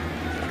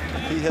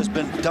 He has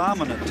been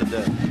dominant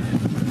today.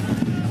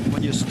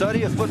 When you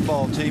study a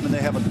football team and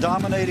they have a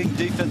dominating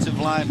defensive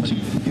lineman,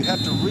 you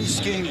have to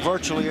re-scheme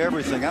virtually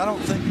everything. I don't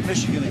think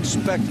Michigan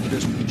expected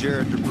this from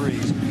Jared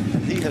DeVries,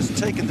 and he has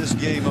taken this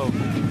game over.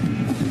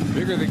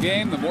 Bigger the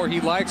game, the more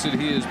he likes it.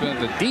 He has been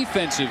the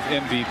defensive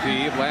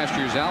MVP of last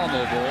year's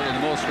Alamo Bowl and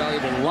the most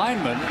valuable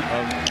lineman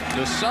of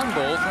the Sun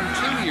Bowl from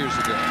 2 years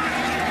ago.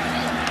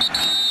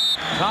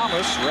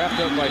 Thomas wrapped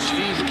up by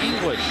Steve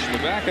English, the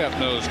backup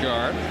nose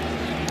guard.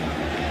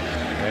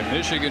 And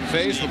Michigan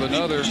faced with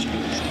another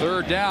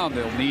 3rd down.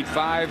 They'll need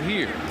 5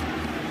 here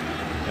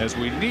as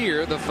we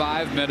near the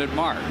 5-minute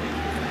mark.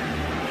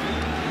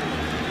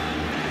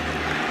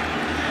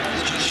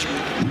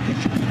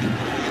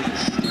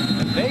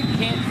 They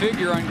can't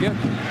figure on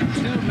getting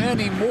too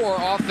many more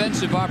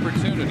offensive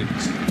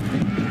opportunities.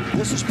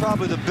 This is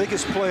probably the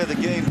biggest play of the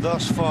game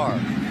thus far.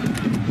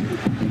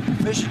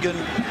 Michigan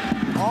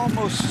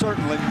almost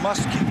certainly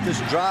must keep this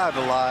drive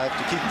alive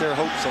to keep their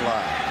hopes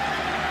alive.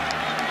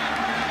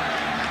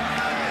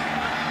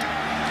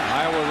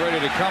 Iowa ready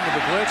to come with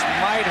the blitz.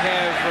 Might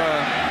have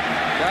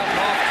gotten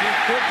off too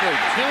quickly.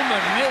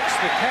 Tillman makes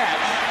the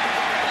catch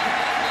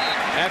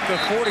at the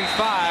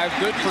 45.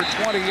 Good for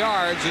 20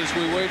 yards as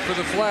we wait for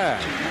the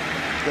flag.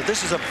 But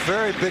this is a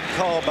very big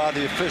call by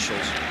the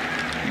officials.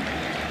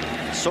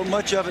 So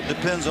much of it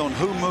depends on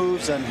who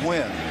moves and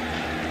when.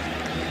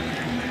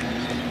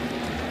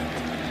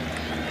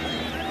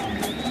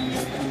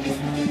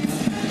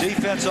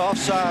 Defense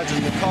offsides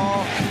in the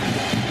call.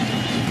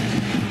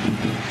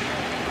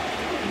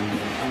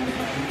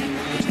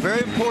 It's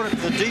very important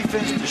for the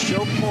defense to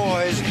show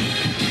poise,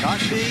 not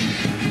be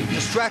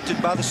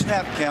distracted by the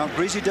snap count.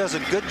 Breezy does a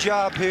good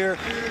job here,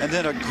 and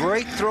then a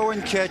great throw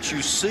and catch.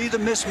 You see the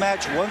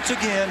mismatch once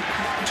again.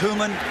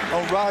 Tooman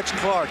on Raj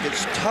Clark.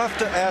 It's tough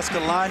to ask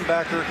a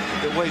linebacker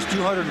that weighs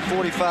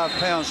 245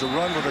 pounds to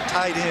run with a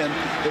tight end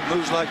that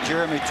moves like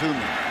Jeremy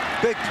Tooman.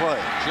 Big play.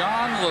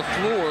 John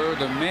LaFleur,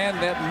 the man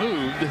that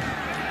moved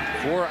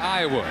for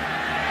Iowa.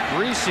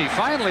 Breezy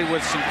finally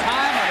with some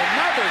time, and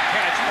another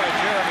catch by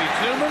Jeremy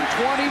Tooman.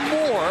 20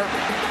 more,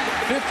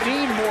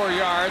 15 more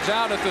yards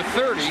out at the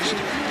 30.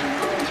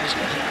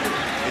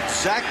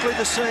 Exactly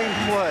the same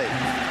play.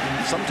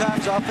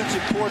 Sometimes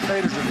offensive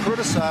coordinators are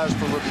criticized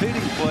for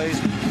repeating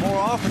plays. More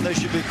often they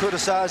should be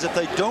criticized if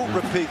they don't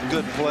repeat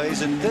good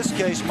plays. In this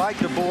case, Mike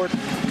DeBoer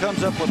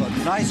comes up with a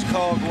nice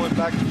call going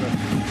back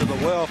to the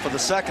well for the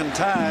 2nd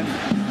time,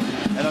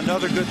 and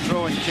another good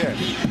throw and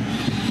catch.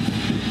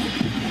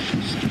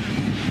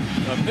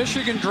 A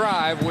Michigan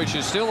drive which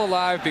is still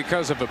alive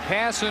because of a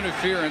pass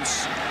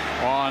interference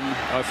on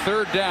a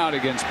 3rd down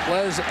against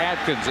Ples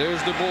Atkins. There's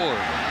DeBoer.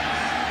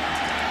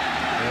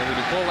 Ready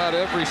to pull out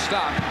every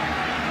stop.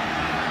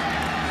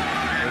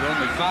 With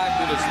only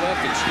 5 minutes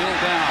left, it's still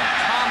down.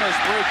 Thomas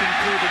breaking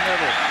through the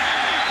middle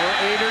for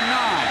 8 or 9.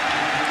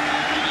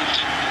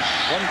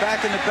 One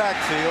back in the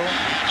backfield.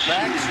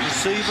 Backs,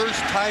 receivers,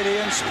 tight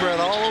ends spread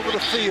all over the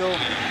field.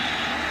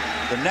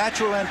 The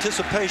natural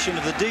anticipation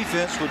of the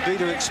defense would be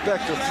to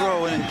expect a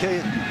throw, and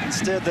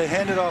instead they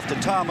hand it off to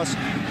Thomas,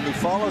 who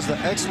follows the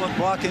excellent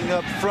blocking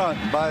up front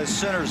by his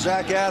center,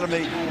 Zach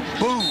Adamy.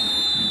 Boom!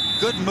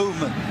 Good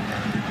movement.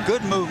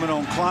 Good movement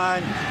on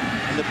Klein,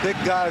 and the big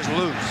guy's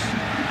loose.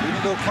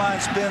 Even though Klein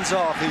spins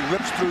off, he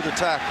rips through the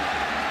tackle.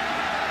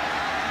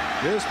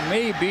 This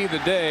may be the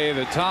day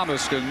that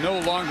Thomas can no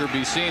longer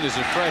be seen as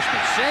a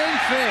freshman. Same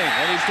thing,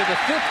 and he's to the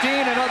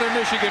 15, another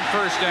Michigan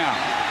first down.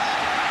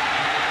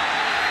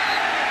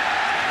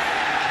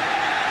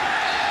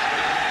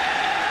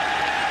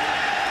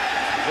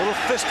 Little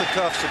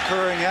fisticuffs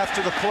occurring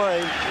after the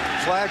play.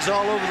 Flags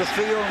all over the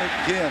field, and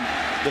again,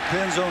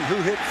 depends on who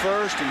hit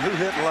first and who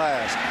hit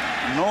last.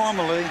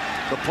 Normally,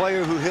 the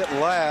player who hit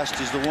last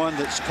is the one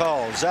that's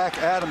called. Zach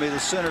Adamy, the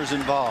center's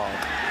involved.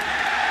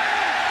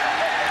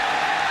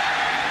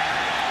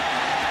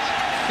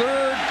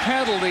 3rd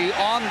penalty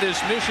on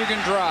this Michigan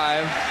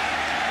drive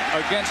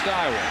against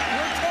Iowa.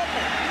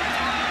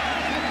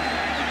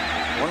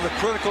 One of the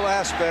critical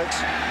aspects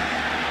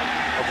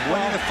of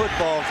winning a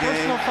football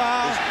game. Personal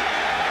foul,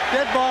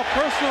 dead ball,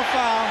 personal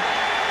foul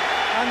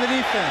on the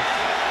defense.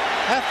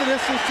 Half the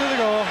distance to the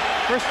goal,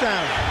 first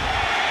down.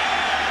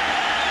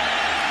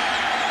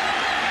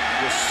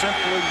 You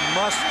simply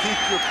must keep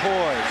your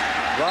poise.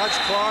 Raj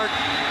Clark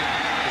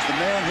is the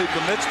man who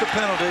commits the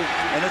penalty,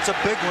 and it's a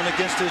big one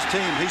against his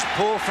team. He's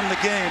pulled from the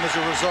game as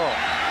a result.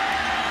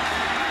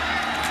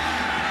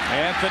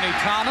 Anthony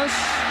Thomas,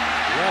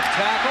 left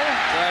tackle,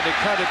 tried to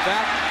cut it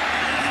back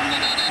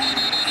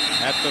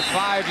at the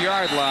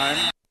 5-yard line.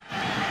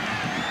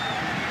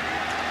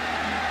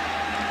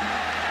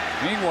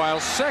 Meanwhile,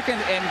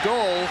 2nd and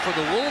goal for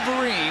the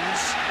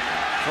Wolverines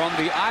from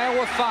the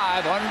Iowa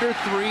 5, under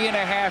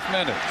 3.5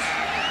 minutes.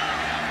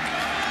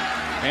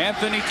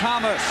 Anthony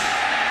Thomas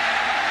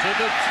to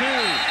the 2,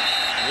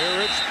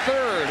 where it's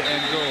 3rd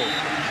and goal.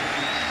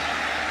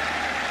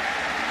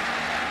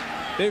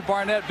 Dave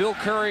Barnett, Bill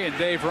Curry, and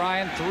Dave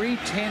Ryan.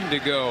 3:10 to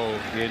go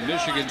in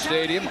Michigan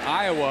Stadium.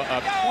 Iowa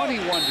up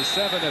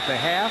 21-7 at the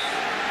half.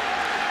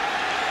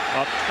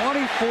 Up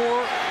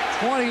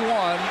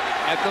 24-21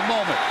 at the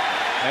moment,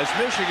 as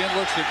Michigan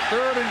looks at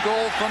 3rd and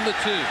goal from the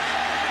 2.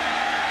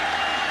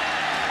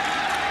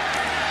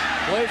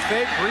 Play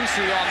fake,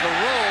 Greasy on the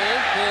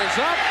roll, pulls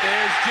up.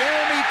 There's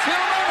Jeremy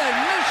Tillman, and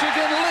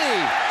Michigan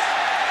leads.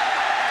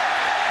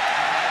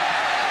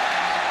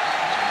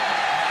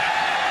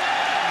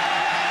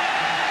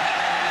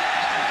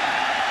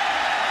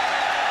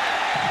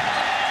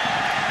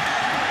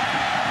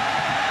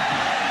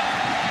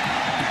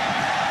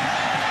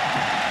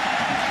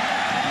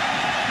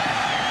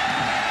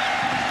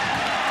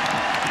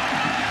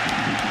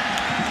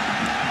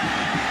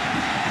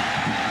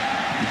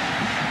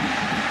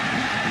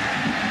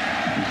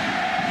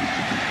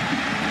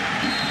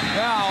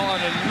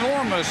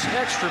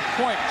 Extra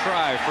point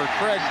try for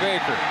Craig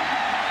Baker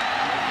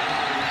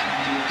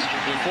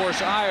to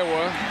force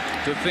Iowa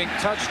to think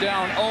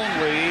touchdown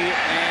only,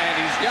 and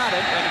he's got it,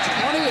 and it's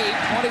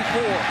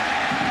 28-24.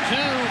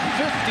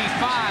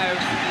 2:55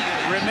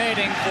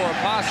 remaining for a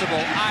possible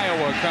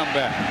Iowa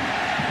comeback.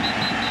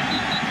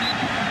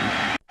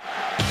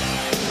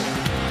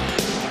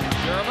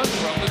 Sherman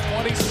from the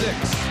 26.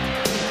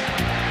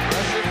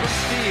 Pressure from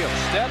Steele,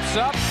 steps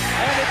up,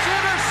 and it's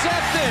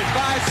intercepted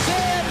by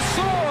Sam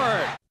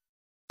Sword.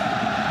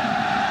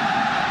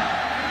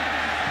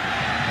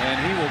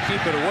 He will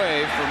keep it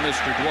away from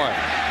Mr. Dwight.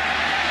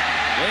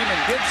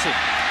 Damon Gibson.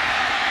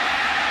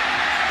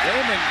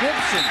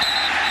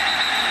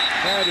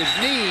 Had his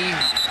knee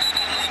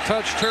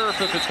touch turf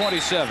at the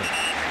 27.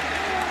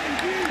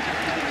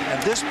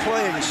 And this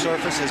playing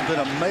surface has been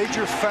a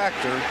major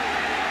factor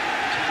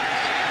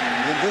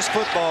in this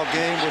football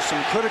game, with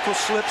some critical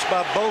slips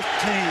by both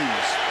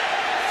teams.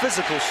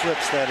 Physical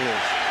slips, that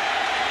is.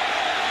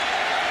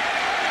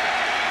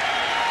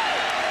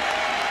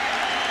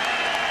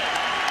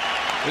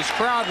 This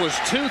crowd was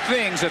two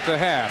things at the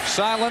half: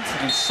 silent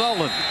and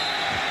sullen,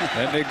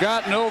 and they've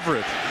gotten over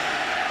it.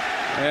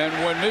 And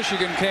when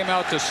Michigan came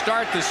out to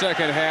start the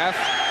second half,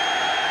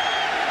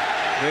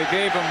 they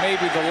gave them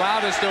maybe the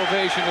loudest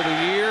ovation of the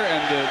year,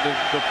 and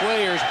the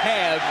players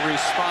have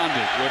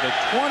responded with a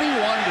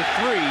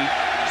 21-3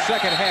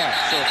 second half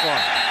so far.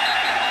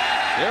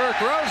 Derrick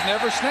Rose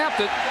never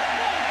snapped it.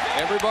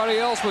 Everybody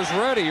else was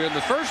ready. In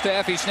the first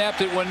half, he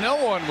snapped it when no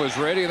one was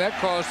ready, and that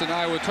caused an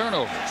Iowa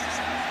turnover.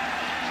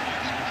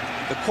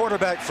 The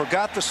quarterback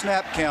forgot the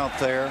snap count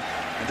there.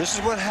 And this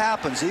is what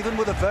happens, even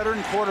with a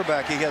veteran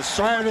quarterback. He has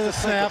so much to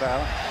think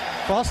about.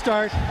 False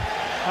start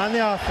on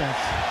the offense.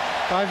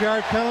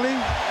 5-yard penalty,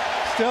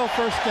 still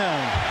first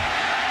down.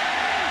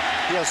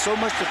 He has so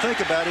much to think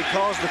about. He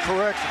calls the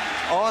correct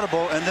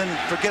audible and then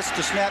forgets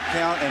the snap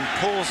count and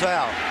pulls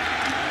out,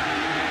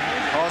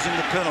 causing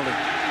the penalty.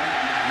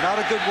 Not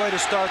a good way to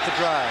start the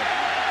drive.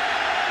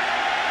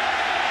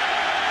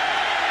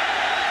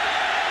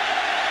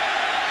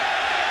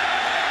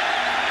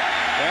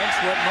 Banks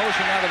went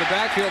motion out of the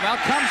backfield, now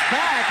comes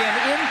back and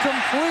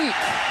incomplete.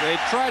 They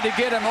tried to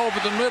get him over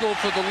the middle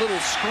for the little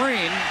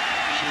screen,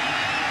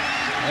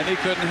 and he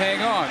couldn't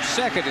hang on.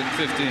 2nd and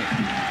 15.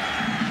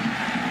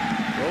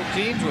 Both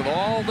teams with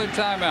all their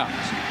timeouts.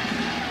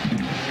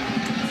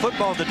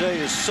 Football today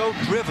is so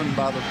driven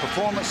by the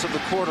performance of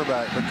the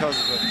quarterback because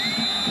of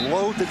the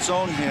load that's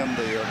on him,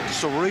 the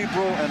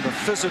cerebral and the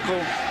physical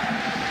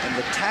and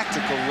the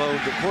tactical load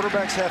that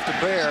quarterbacks have to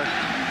bear.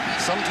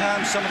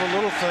 Sometimes some of the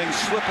little things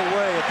slip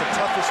away at the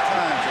toughest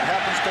times. It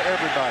happens to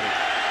everybody.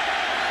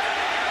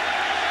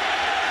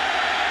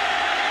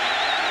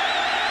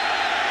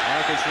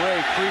 Marcus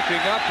Ray creeping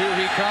up. Here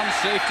he comes.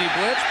 Safety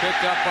blitz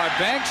picked up by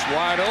Banks.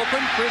 Wide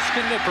open. Chris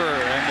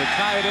Knipper. And the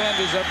tight end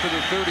is up to the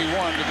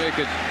 31 to make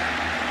it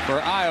for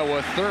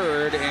Iowa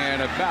 3rd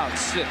and about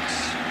 6.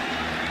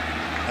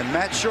 And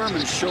Matt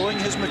Sherman showing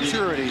his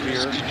maturity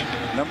here,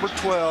 number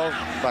 12,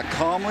 by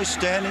calmly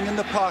standing in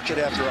the pocket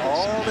after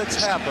all that's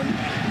happened,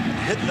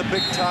 hitting the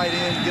big tight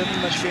end, giving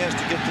them a chance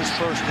to get this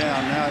first down.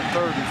 Now at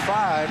 3rd and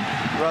 5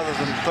 rather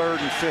than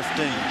 3rd and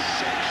 15.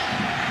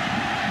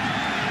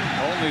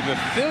 Only the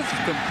 5th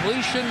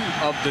completion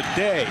of the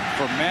day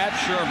for Matt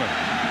Sherman.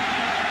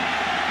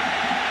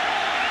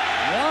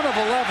 1 of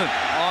 11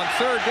 on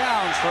 3rd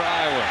downs for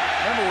Iowa.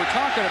 Remember, we're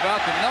talking about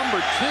the number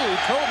 2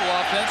 total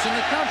offense in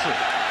the country.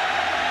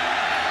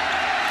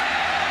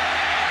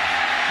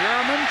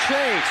 Sherman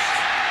chased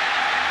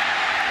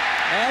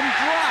and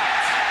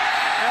dropped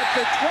at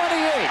the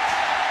 28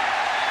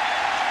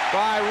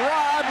 by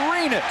Rod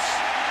Renis.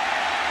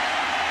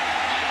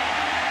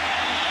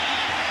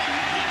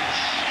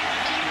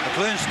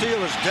 Glenn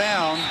Steele is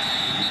down,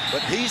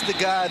 but he's the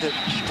guy that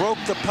broke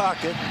the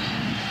pocket.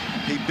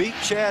 He beat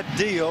Chad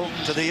Deal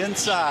to the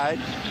inside,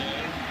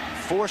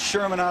 forced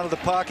Sherman out of the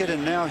pocket,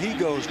 and now he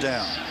goes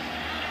down.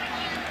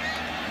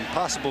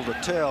 Impossible to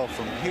tell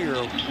from here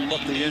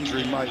what the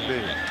injury might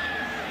be.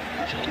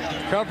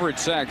 Coverage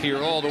sack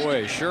here all the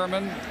way.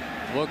 Sherman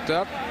looked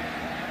up,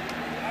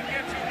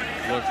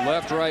 looked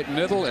left, right,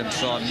 middle, and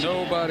saw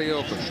nobody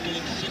open.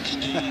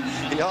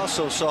 He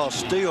also saw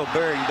Steele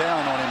bearing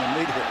down on him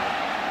immediately.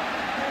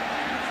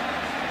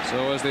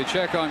 So as they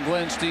check on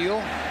Glenn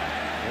Steele,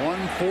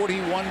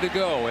 1:41 to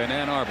go in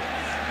Ann Arbor.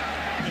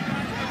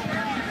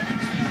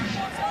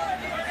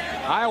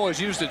 Iowa's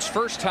used its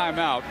first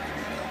timeout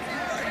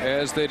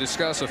as they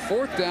discuss a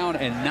 4th down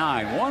and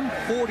 9.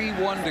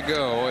 1:41 to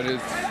go, and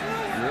if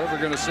you're ever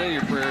going to say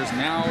your prayers,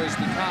 now is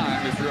the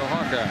time if you're a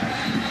Hawkeye.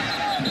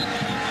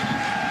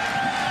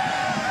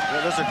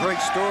 Well, there's a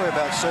great story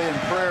about saying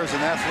prayers in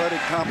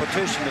athletic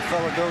competition. The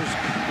fellow goes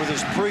with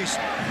his priest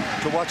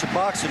to watch a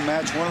boxing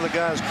match. One of the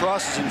guys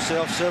crosses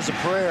himself, says a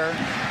prayer.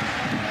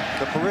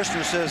 The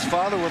parishioner says,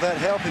 "Father, will that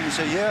help him?" He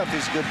said, "Yeah, if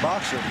he's a good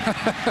boxer."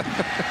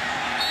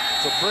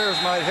 So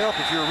prayers might help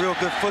if you're a real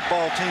good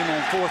football team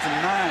on 4th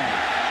and 9.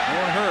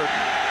 Won't hurt.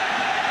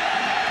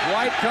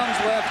 White comes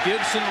left,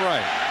 Gibson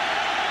right.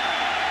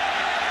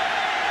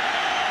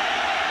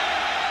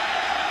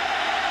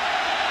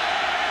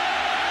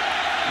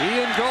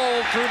 Ian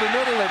Gold through the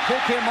middle. They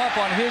pick him up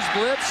on his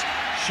blitz.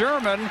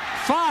 Sherman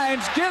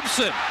finds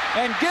Gibson,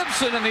 and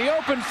Gibson in the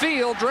open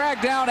field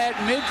dragged down at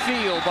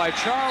midfield by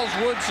Charles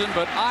Woodson,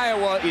 but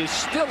Iowa is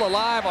still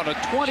alive on a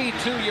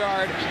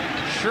 22-yard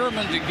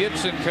Sherman to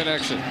Gibson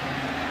connection.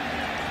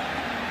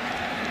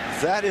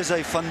 That is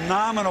a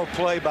phenomenal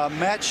play by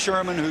Matt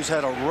Sherman, who's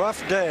had a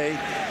rough day.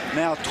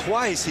 Now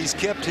twice he's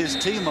kept his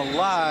team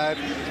alive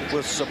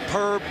with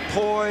superb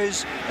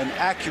poise and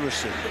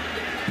accuracy.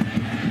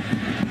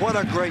 What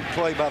a great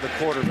play by the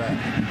quarterback.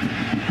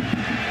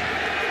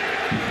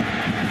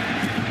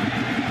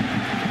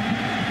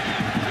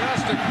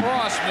 Just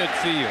across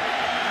midfield.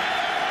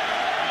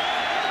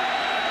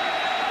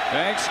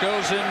 Banks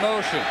goes in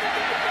motion.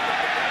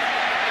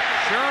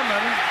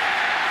 Sherman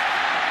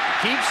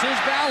keeps his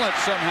balance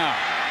somehow.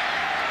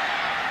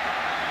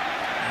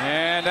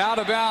 And out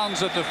of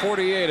bounds at the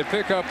 48, a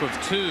pickup of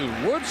 2.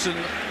 Woodson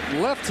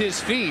left his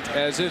feet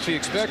as if he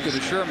expected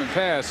a Sherman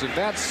pass. If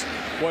that's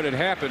what had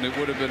happened, it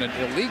would have been an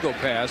illegal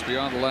pass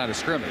beyond the line of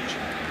scrimmage.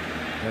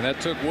 And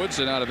that took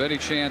Woodson out of any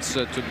chance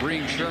to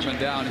bring Sherman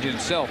down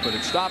himself. But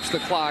it stops the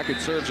clock.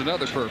 It serves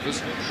another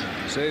purpose.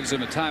 Saves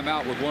him a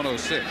timeout with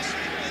 1:06.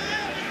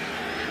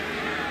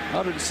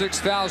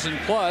 106,000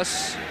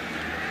 plus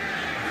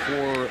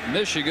for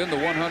Michigan, the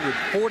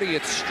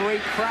 140th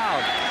straight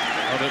crowd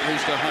of at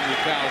least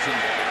 100,000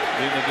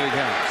 in the big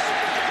house.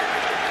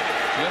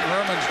 Jim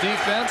Herman's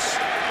defense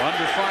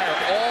under fire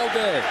all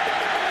day.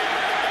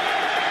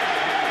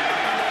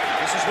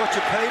 This is what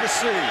you pay to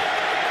see.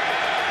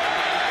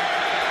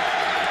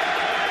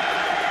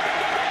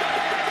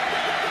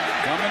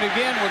 Coming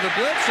again with a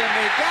blitz, and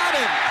they got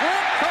him.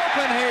 Clint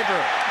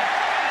Copenhaver.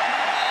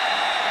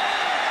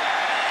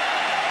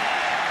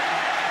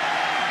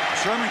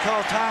 Sherman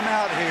called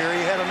timeout here.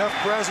 He had enough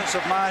presence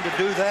of mind to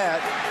do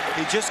that.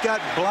 He just got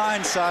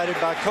blindsided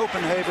by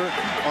Copenhaver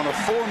on a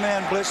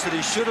 4-man blitz that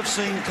he should have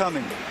seen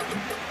coming.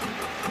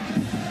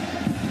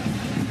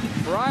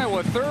 For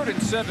Iowa, 3rd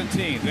and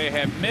 17. They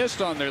have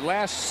missed on their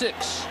last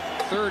 6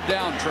 third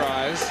down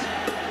tries.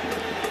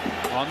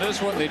 On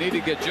this one, they need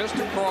to get just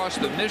across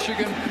the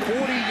Michigan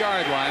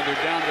 40-yard line.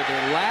 They're down to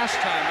their last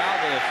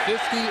timeout. They have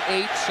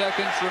 58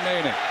 seconds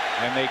remaining,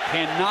 and they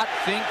cannot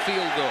think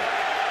field goal.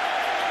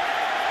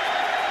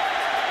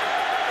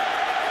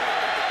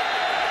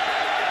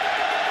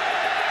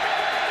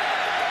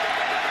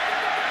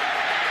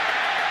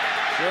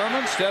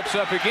 Sherman steps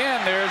up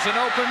again. There's an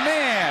open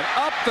man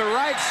up the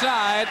right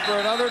side for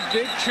another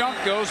big chunk.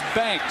 Goes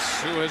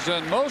Banks, who has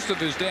done most of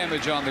his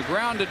damage on the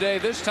ground today.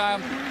 This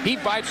time he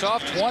bites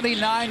off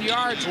 29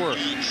 yards worth.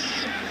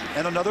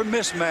 And another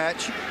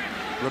mismatch.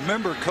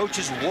 Remember,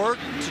 coaches work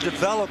to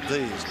develop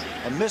these.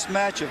 A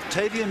mismatch of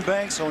Tavian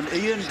Banks on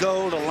Ian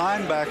Gold, a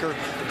linebacker.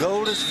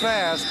 Gold is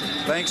fast.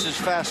 Banks is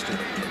faster.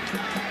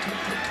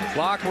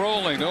 Clock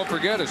rolling. Don't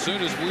forget, as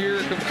soon as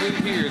we're complete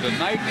here, the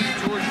Nike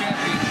Tour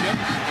Championship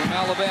from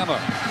Alabama.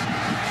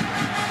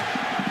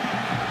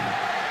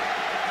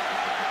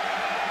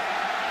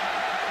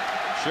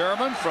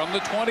 Sherman from the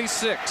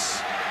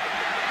 26.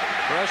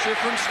 Pressure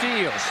from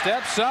Steele.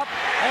 Steps up,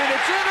 and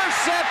it's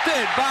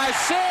intercepted by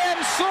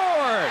Sam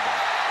Sword.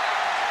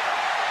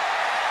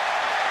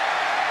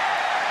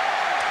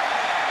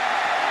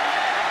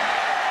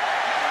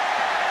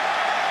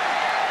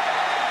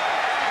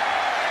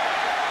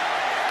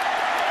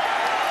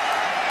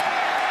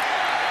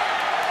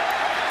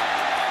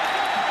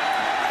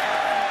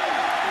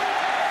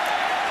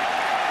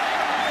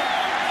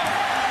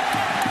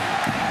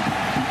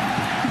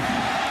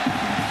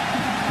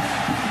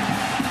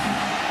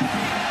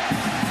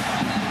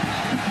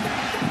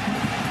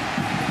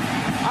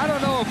 I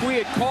don't know if we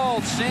had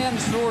called Sam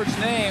Sword's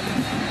name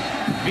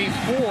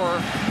before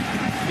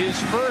his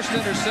first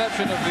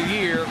interception of the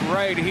year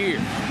right here.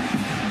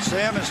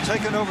 Sam has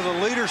taken over the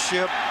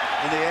leadership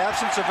in the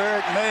absence of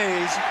Eric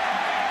Mays,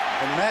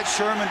 and Matt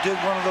Sherman did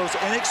one of those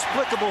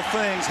inexplicable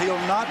things. He'll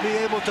not be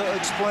able to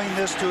explain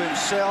this to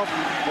himself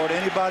or to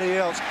anybody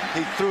else.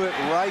 He threw it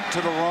right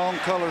to the wrong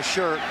color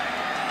shirt.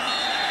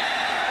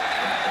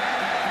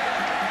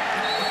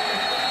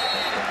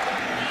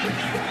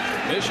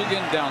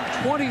 Michigan down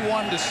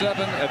 21-7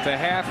 at the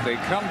half. They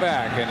come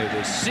back, and it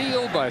is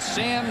sealed by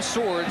Sam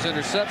Sword's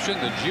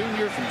interception. The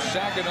junior from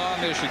Saginaw,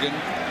 Michigan,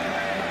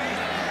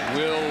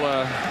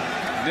 will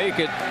make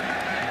it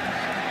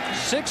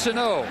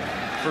 6-0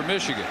 for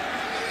Michigan.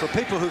 For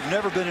people who've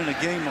never been in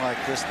a game like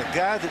this, the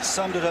guy that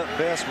summed it up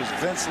best was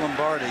Vince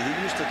Lombardi.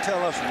 He used to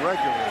tell us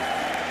regularly,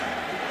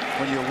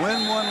 when you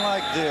win one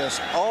like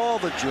this, all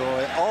the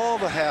joy, all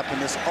the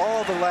happiness,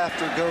 all the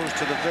laughter goes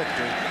to the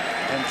victor,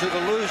 and to the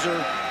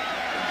loser,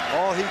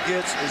 all he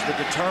gets is the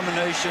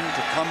determination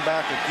to come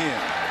back again.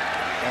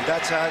 And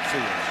that's how it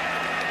feels.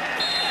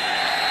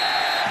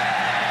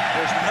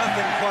 There's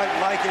nothing quite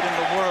like it in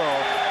the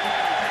world.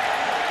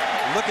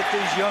 Look at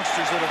these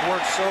youngsters that have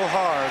worked so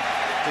hard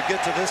to get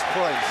to this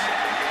place.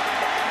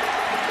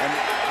 And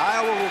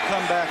Iowa will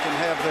come back and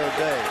have their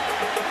day.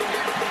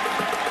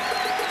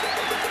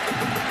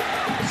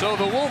 So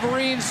the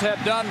Wolverines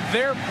have done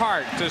their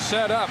part to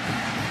set up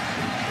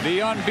the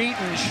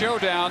unbeaten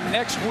showdown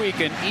next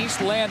week in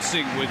East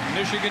Lansing with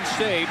Michigan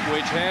State,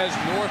 which has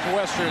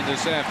Northwestern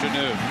this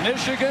afternoon.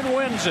 Michigan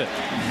wins it.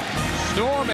 Storm